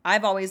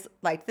I've always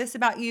liked this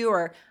about you,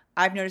 or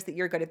I've noticed that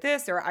you're good at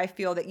this, or I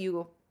feel that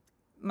you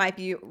might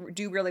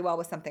do really well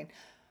with something.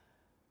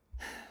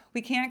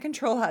 We can't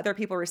control how other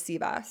people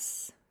receive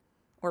us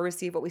or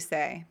receive what we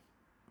say.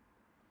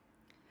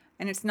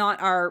 And it's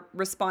not our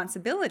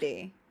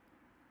responsibility,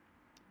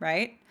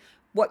 right?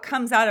 What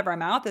comes out of our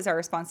mouth is our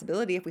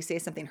responsibility. If we say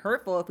something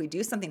hurtful, if we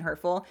do something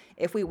hurtful,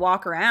 if we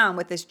walk around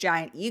with this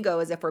giant ego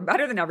as if we're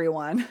better than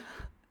everyone,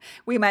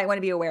 we might want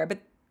to be aware. But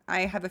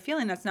I have a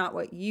feeling that's not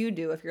what you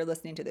do if you're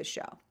listening to this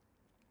show.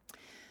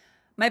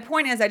 My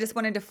point is, I just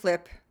wanted to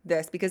flip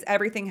this because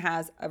everything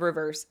has a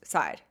reverse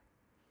side.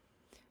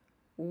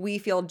 We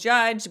feel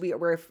judged.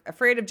 We're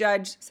afraid of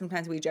judge.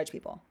 Sometimes we judge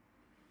people.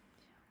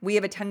 We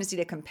have a tendency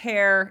to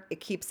compare. It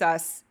keeps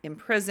us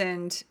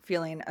imprisoned,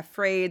 feeling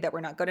afraid that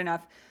we're not good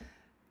enough.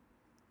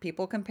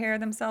 People compare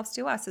themselves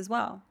to us as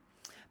well.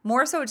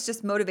 More so, it's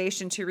just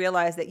motivation to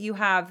realize that you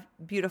have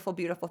beautiful,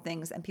 beautiful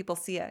things and people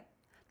see it.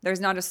 There's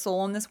not a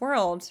soul in this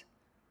world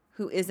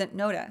who isn't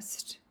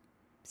noticed.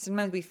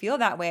 Sometimes we feel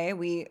that way.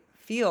 We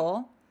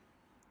feel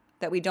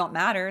that we don't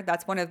matter.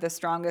 That's one of the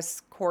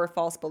strongest core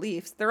false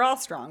beliefs. They're all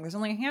strong. There's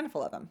only a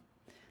handful of them.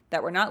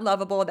 That we're not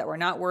lovable, that we're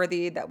not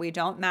worthy, that we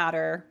don't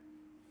matter,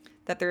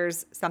 that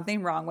there's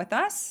something wrong with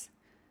us,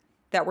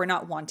 that we're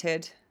not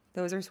wanted.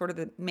 Those are sort of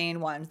the main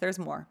ones. There's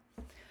more.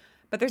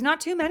 But there's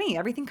not too many.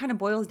 Everything kind of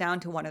boils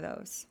down to one of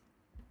those.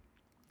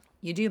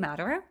 You do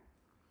matter.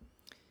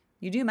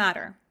 You do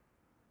matter.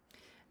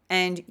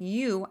 And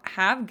you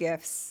have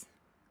gifts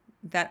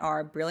that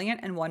are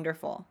brilliant and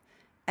wonderful.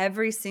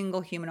 Every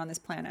single human on this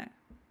planet.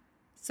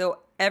 So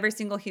every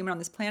single human on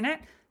this planet,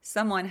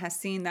 someone has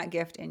seen that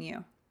gift in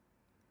you.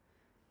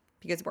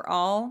 Because we're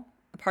all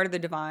a part of the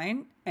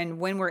divine. And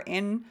when we're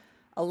in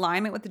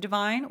alignment with the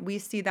divine, we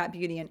see that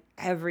beauty in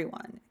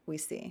everyone we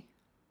see.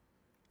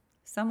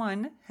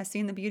 Someone has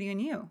seen the beauty in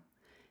you.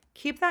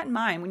 Keep that in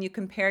mind when you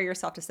compare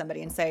yourself to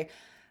somebody and say,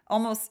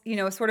 almost,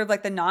 sort of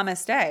like the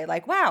namaste,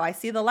 like, wow, I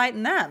see the light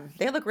in them.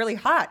 They look really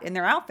hot in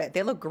their outfit.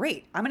 They look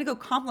great. I'm going to go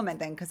compliment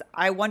them because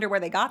I wonder where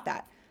they got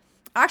that.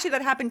 Actually,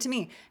 that happened to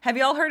me. Have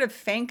you all heard of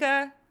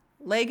Fanka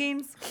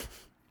leggings?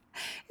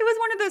 It was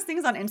one of those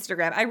things on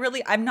Instagram.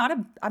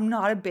 I'm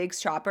not a big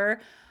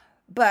shopper,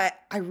 but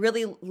I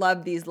really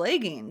love these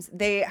leggings.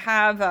 They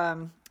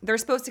have, they're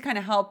supposed to kind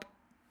of help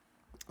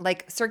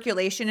like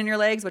circulation in your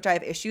legs, which I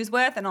have issues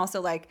with, and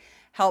also like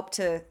help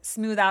to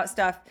smooth out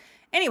stuff.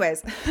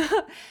 Anyways,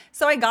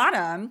 so I got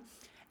them.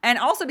 And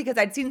also because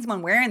I'd seen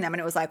someone wearing them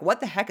and it was like, what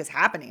the heck is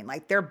happening?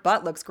 Like their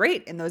butt looks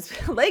great in those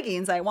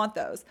leggings. I want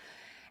those.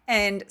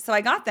 And so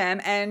I got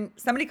them and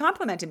somebody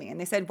complimented me and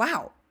they said,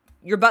 wow,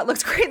 your butt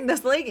looks great in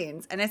those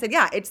leggings. And I said,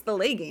 yeah, it's the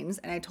leggings.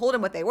 And I told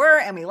them what they were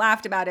and we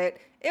laughed about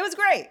it. It was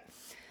great.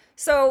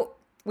 So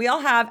we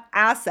all have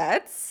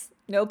assets,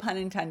 no pun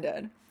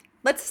intended.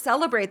 Let's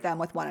celebrate them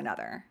with one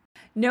another.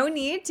 No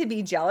need to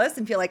be jealous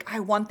and feel like, I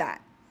want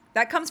that.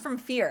 That comes from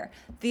fear.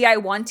 The I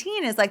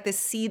wanting is like the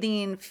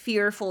seething,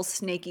 fearful,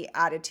 snaky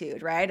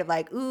attitude, right? Of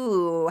like,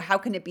 ooh, how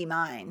can it be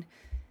mine?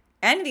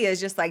 Envy is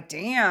just like,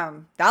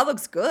 damn, that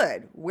looks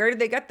good. Where did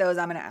they get those?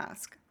 I'm going to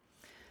ask.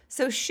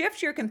 So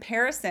shift your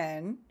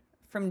comparison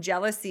from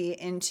jealousy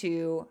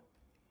into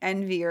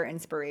envy or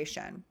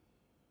inspiration,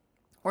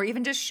 or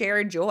even just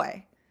shared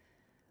joy.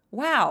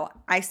 Wow,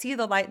 I see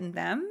the light in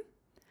them.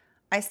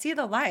 I see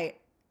the light.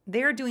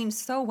 They're doing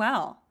so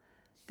well.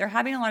 They're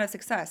having a lot of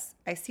success.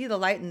 I see the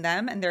light in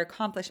them and their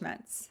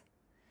accomplishments.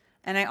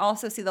 And I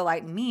also see the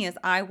light in me as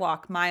I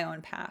walk my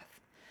own path.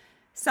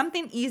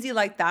 Something easy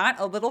like that,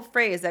 a little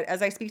phrase that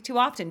as I speak too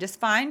often, just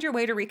find your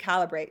way to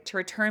recalibrate, to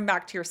return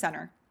back to your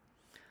center.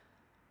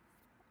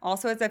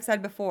 Also, as I've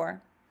said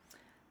before,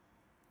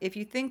 if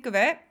you think of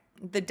it,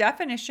 the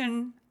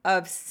definition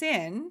of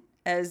sin,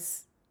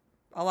 as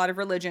a lot of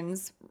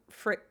religions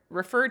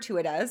refer to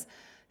it as,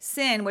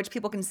 sin, which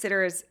people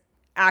consider as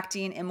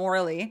acting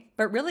immorally,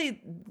 but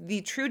really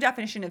the true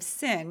definition of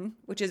sin,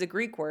 which is a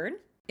Greek word,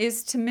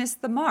 is to miss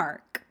the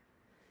mark.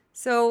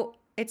 So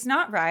it's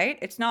not right,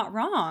 it's not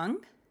wrong.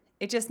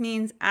 It just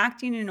means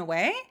acting in a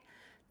way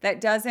that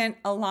doesn't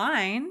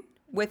align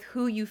with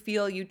who you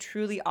feel you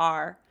truly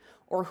are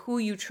or who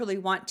you truly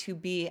want to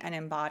be and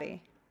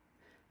embody.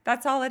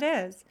 That's all it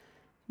is.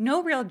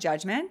 No real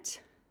judgment,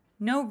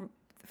 no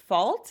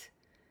fault.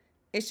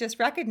 It's just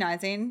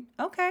recognizing,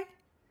 okay,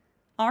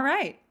 all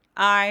right,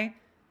 I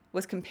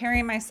was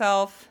comparing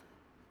myself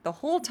the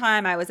whole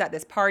time I was at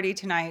this party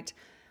tonight.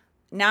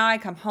 Now I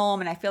come home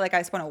and I feel like I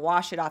just want to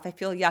wash it off. I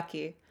feel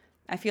yucky.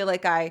 I feel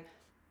like I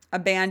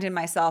abandoned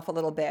myself a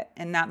little bit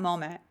in that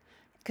moment,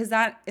 because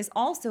that is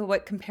also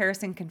what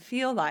comparison can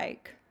feel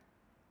like.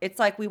 It's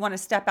like we want to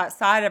step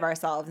outside of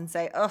ourselves and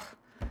say, ugh,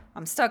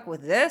 I'm stuck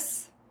with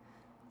this.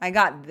 I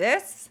got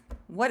this.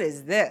 What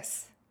is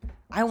this?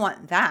 I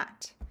want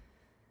that.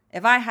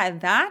 If I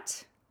had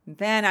that,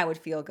 then I would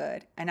feel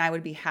good and I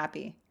would be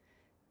happy.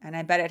 And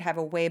I bet I'd have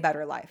a way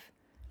better life.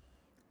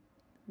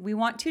 We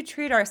want to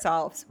treat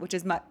ourselves, with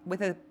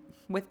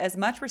as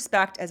much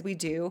respect as we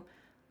do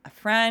a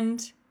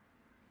friend,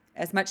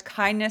 as much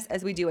kindness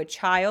as we do a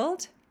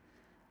child,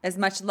 as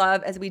much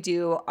love as we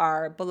do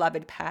our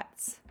beloved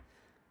pets.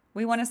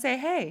 We want to say,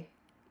 hey,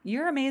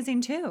 you're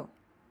amazing too.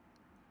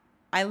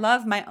 I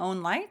love my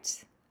own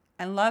light.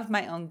 I love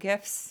my own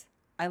gifts.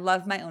 I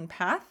love my own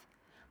path.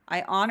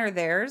 I honor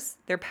theirs.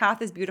 Their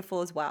path is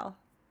beautiful as well.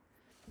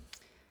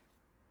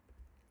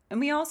 And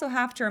we also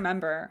have to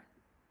remember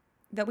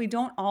that we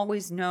don't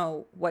always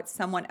know what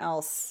someone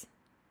else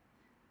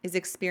is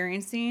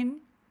experiencing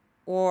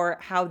or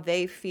how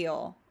they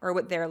feel or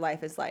what their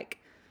life is like.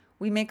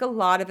 We make a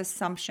lot of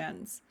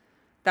assumptions.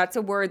 That's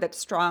a word that's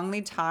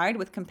strongly tied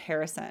with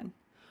comparison.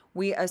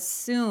 We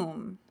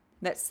assume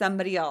that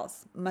somebody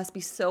else must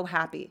be so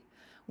happy.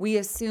 We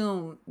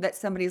assume that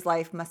somebody's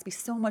life must be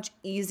so much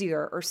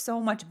easier or so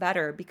much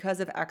better because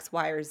of X,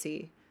 Y, or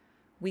Z.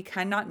 We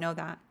cannot know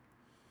that.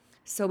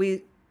 So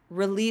we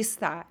release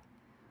that.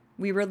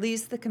 We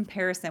release the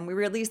comparison. We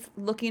release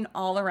looking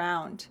all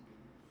around.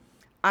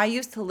 I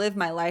used to live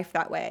my life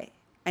that way,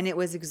 and it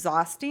was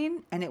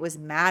exhausting and it was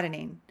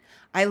maddening.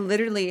 I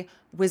literally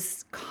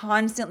was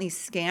constantly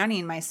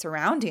scanning my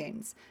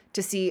surroundings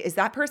to see, is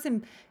that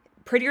person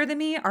prettier than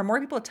me? Are more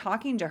people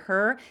talking to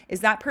her? Is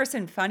that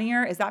person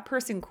funnier? Is that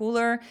person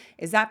cooler?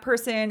 Is that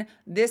person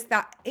this,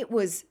 that? It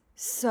was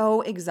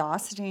so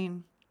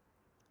exhausting.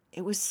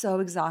 It was so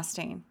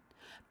exhausting.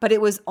 But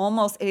it was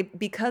almost,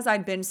 because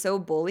I'd been so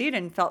bullied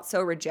and felt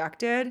so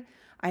rejected,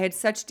 I had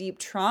such deep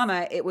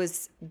trauma. It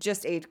was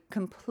just a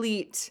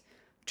complete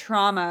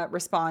trauma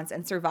response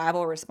and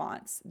survival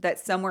response, that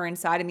somewhere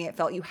inside of me, it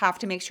felt you have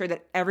to make sure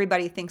that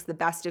everybody thinks the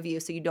best of you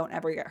so you don't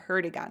ever get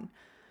hurt again.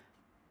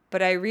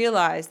 But I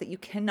realized that you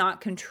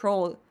cannot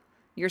control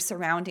your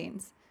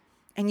surroundings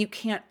and you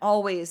can't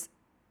always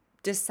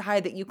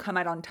decide that you come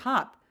out on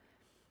top.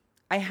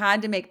 I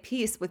had to make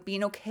peace with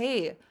being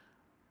okay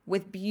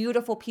with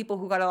beautiful people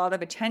who got a lot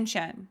of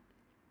attention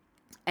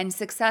and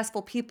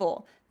successful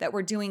people that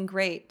were doing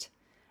great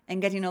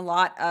and getting a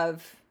lot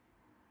of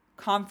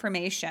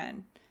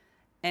confirmation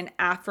and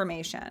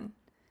affirmation.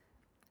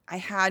 I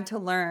had to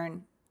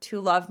learn to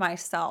love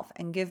myself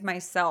and give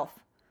myself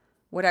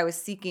what I was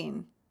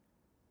seeking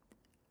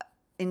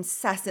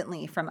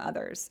incessantly from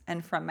others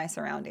and from my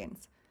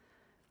surroundings.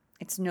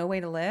 It's no way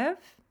to live.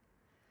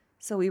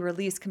 So we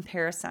release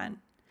comparison.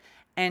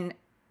 And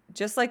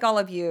just like all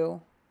of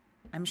you,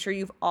 I'm sure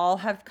you've all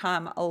have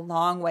come a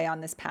long way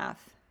on this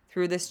path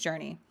through this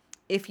journey.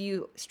 If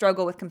you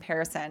struggle with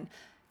comparison,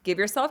 give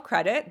yourself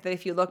credit that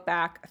if you look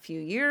back a few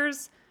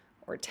years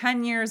or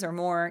 10 years or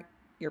more,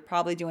 you're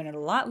probably doing it a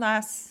lot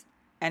less,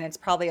 and it's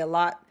probably a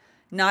lot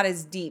not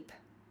as deep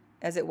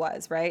as it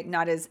was, right?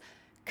 Not as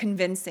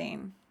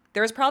convincing.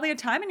 There was probably a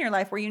time in your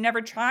life where you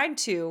never tried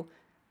to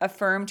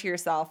affirm to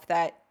yourself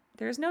that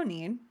there's no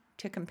need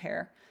to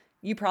compare.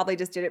 You probably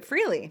just did it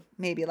freely,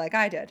 maybe like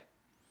I did.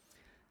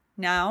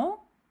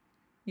 Now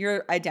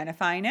you're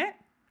identifying it.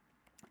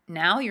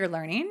 Now you're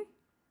learning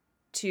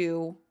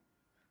to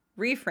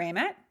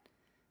reframe it,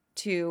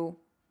 to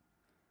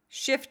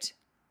shift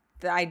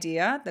the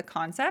idea, the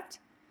concept,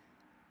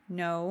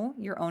 know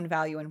your own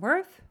value and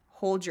worth,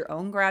 hold your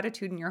own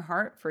gratitude in your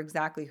heart for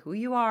exactly who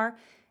you are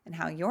and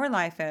how your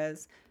life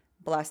is,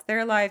 bless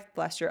their life,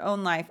 bless your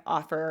own life,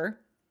 offer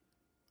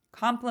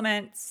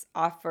compliments,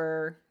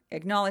 offer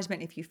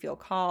acknowledgement if you feel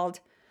called,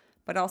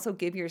 but also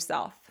give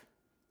yourself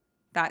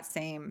that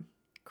same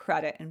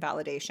credit and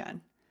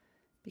validation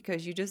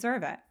because you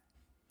deserve it.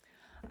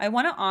 I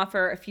want to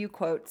offer a few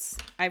quotes.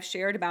 I've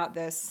shared about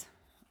this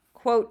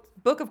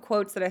book of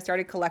quotes that I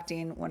started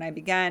collecting when I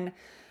began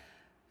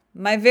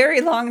my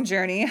very long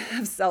journey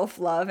of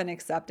self-love and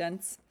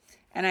acceptance.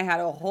 And I had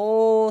a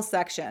whole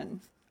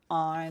section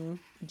on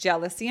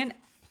jealousy and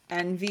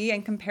envy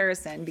and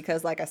comparison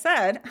because, like I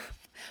said,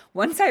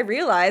 once I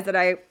realized that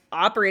I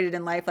operated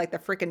in life like the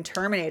freaking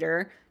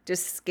Terminator,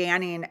 just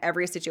scanning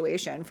every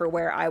situation for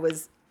where I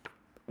was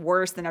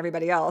worse than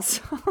everybody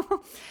else,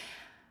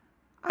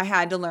 I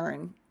had to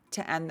learn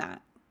to end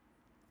that.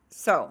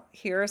 So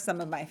here are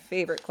some of my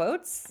favorite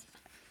quotes.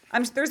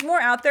 There's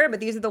more out there, but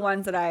these are the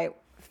ones that I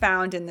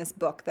found in this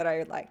book that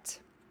I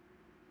liked.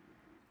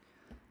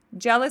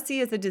 Jealousy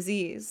is a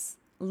disease.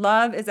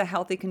 Love is a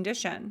healthy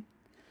condition.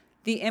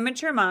 The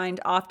immature mind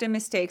often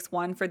mistakes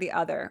one for the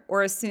other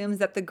or assumes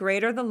that the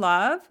greater the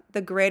love,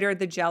 the greater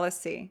the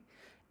jealousy.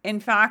 In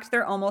fact,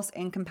 they're almost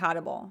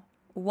incompatible.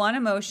 One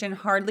emotion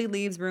hardly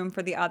leaves room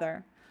for the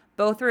other.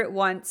 Both at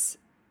once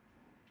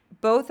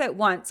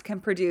can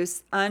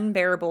produce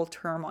unbearable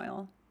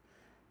turmoil.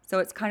 So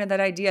it's kind of that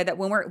idea that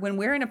when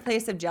we're in a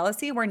place of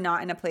jealousy, we're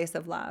not in a place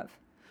of love.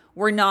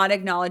 We're not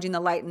acknowledging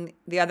the light in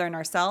the other in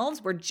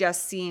ourselves. We're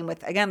just seeing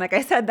with, again, like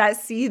I said, that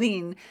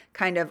seething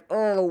kind of,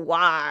 oh,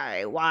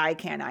 why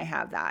can't I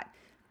have that?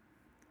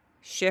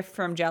 Shift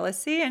from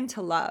jealousy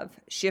into love.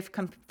 Shift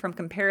from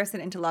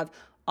comparison into love.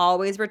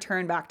 Always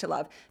return back to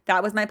love.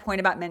 That was my point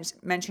about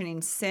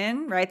mentioning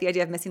sin, right? The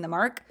idea of missing the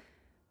mark.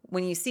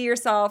 When you see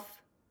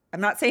yourself,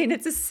 I'm not saying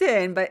it's a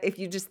sin, but if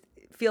you just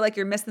feel like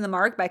you're missing the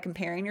mark by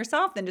comparing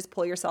yourself, then just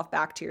pull yourself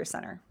back to your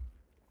center.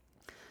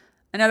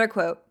 Another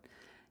quote.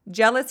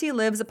 Jealousy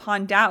lives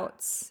upon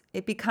doubts.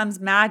 It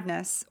becomes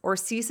madness or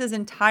ceases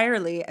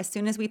entirely as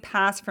soon as we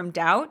pass from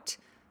doubt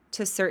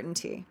to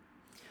certainty.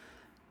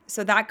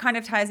 So that kind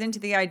of ties into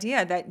the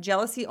idea that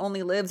jealousy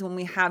only lives when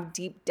we have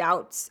deep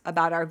doubts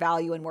about our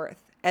value and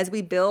worth. As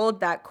we build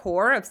that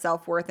core of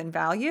self-worth and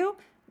value,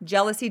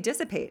 jealousy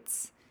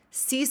dissipates,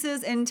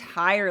 ceases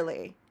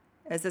entirely,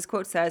 as this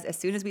quote says, as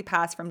soon as we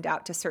pass from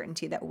doubt to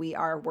certainty that we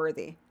are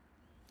worthy.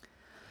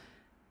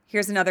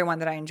 Here's another one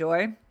that I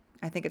enjoy.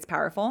 I think it's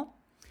powerful.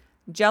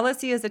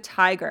 Jealousy is a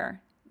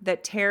tiger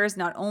that tears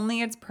not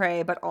only its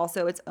prey, but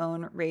also its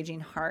own raging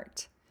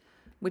heart,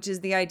 which is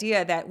the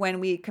idea that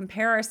when we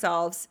compare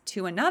ourselves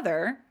to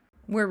another,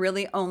 we're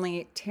really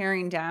only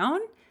tearing down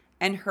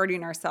and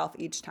hurting ourselves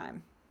each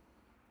time.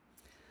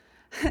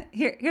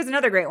 Here's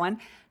another great one.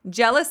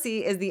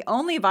 Jealousy is the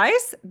only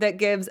vice that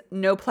gives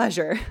no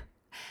pleasure.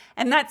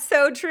 And that's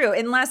so true,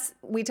 unless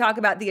we talk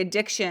about the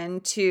addiction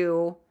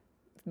to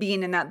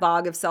being in that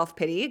bog of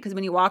self-pity, because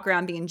when you walk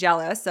around being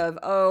jealous of,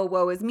 oh,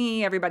 woe is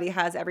me, everybody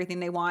has everything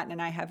they want and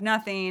I have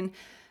nothing,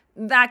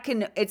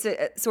 it's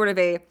a sort of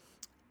a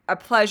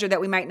pleasure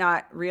that we might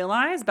not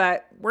realize,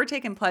 but we're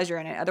taking pleasure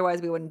in it.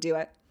 Otherwise we wouldn't do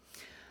it.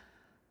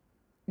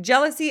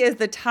 Jealousy is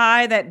the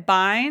tie that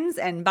binds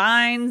and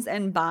binds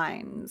and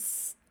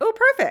binds. Oh,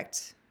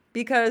 perfect.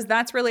 Because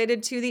that's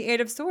related to the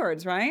Eight of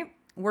Swords, right?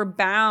 We're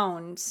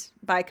bound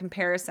by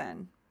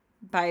comparison,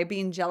 by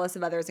being jealous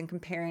of others and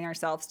comparing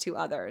ourselves to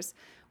others.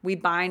 We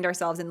bind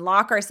ourselves and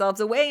lock ourselves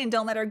away and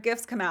don't let our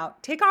gifts come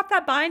out. Take off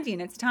that binding.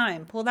 It's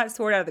time. Pull that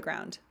sword out of the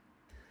ground.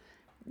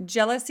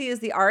 Jealousy is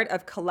the art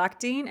of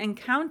collecting and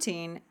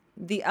counting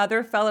the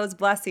other fellow's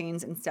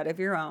blessings instead of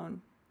your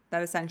own.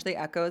 That essentially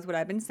echoes what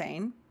I've been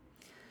saying.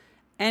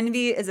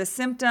 Envy is a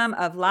symptom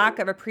of lack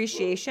of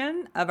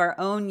appreciation of our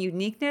own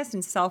uniqueness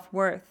and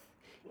self-worth.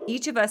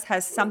 Each of us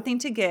has something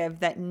to give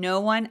that no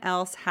one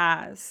else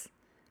has.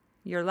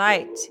 Your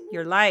light,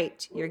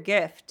 your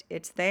gift,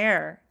 it's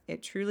there.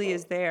 It truly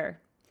is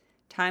there.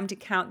 Time to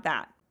count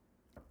that.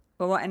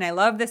 Well, and I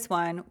love this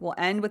one. We'll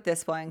end with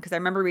this one because I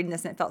remember reading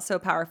this and it felt so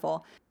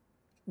powerful.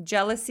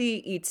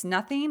 Jealousy eats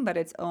nothing but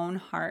its own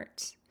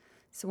heart.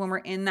 So when we're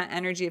in that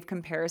energy of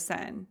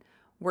comparison,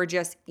 we're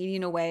just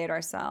eating away at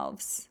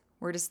ourselves.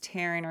 We're just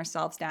tearing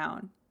ourselves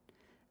down.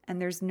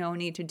 And there's no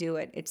need to do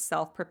it. It's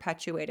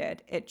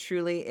self-perpetuated. It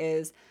truly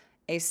is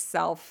a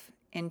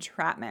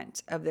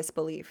self-entrapment of this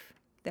belief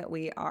that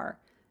we are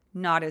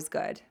not as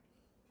good.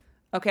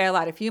 Okay, I'll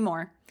add a few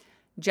more.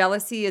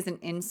 Jealousy is an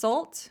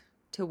insult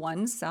to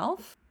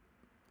oneself.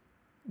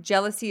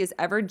 Jealousy is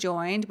ever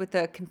joined with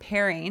the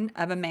comparing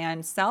of a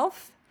man's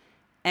self.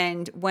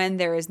 And when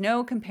there is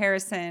no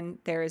comparison,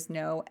 there is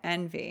no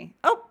envy.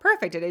 Oh,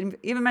 perfect. I didn't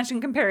even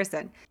mention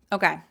comparison.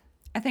 Okay,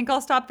 I think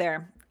I'll stop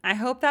there. I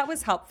hope that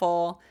was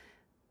helpful.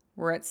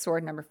 We're at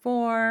sword number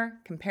 4,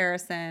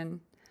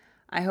 comparison.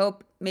 I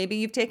hope maybe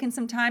you've taken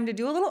some time to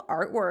do a little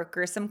artwork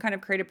or some kind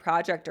of creative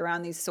project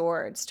around these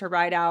swords to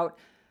write out,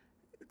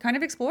 kind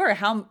of explore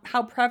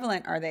how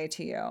prevalent are they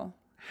to you?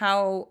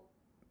 How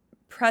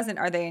present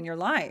are they in your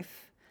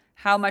life?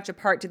 How much a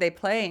part do they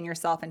play in your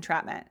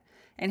self-entrapment?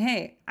 And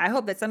hey, I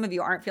hope that some of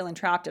you aren't feeling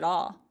trapped at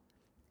all.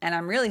 And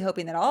I'm really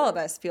hoping that all of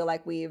us feel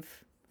like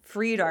we've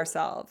freed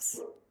ourselves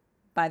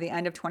by the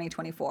end of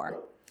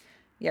 2024.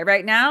 Yeah,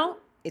 right now,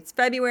 it's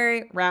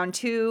February, round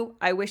 2.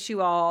 I wish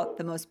you all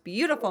the most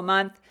beautiful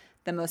month,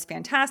 the most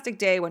fantastic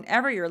day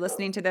whenever you're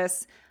listening to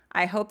this.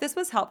 I hope this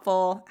was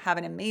helpful. Have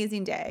an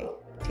amazing day.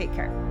 Take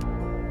care.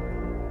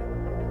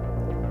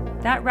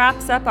 That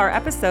wraps up our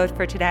episode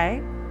for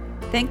today.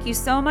 Thank you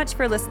so much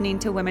for listening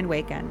to Women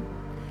Waken.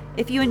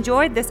 If you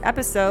enjoyed this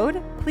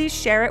episode, please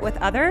share it with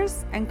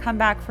others and come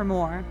back for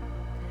more.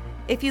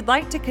 If you'd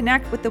like to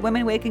connect with the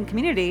Women Waken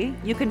community,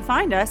 you can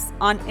find us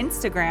on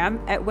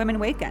Instagram at Women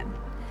Waken.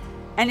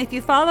 And if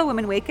you follow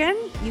Women Waken,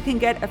 you can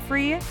get a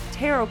free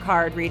tarot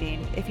card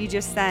reading if you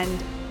just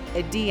send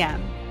a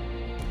DM.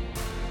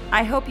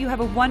 I hope you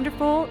have a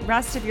wonderful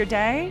rest of your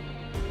day,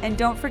 and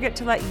don't forget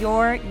to let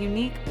your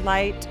unique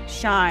light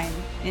shine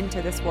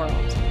into this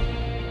world.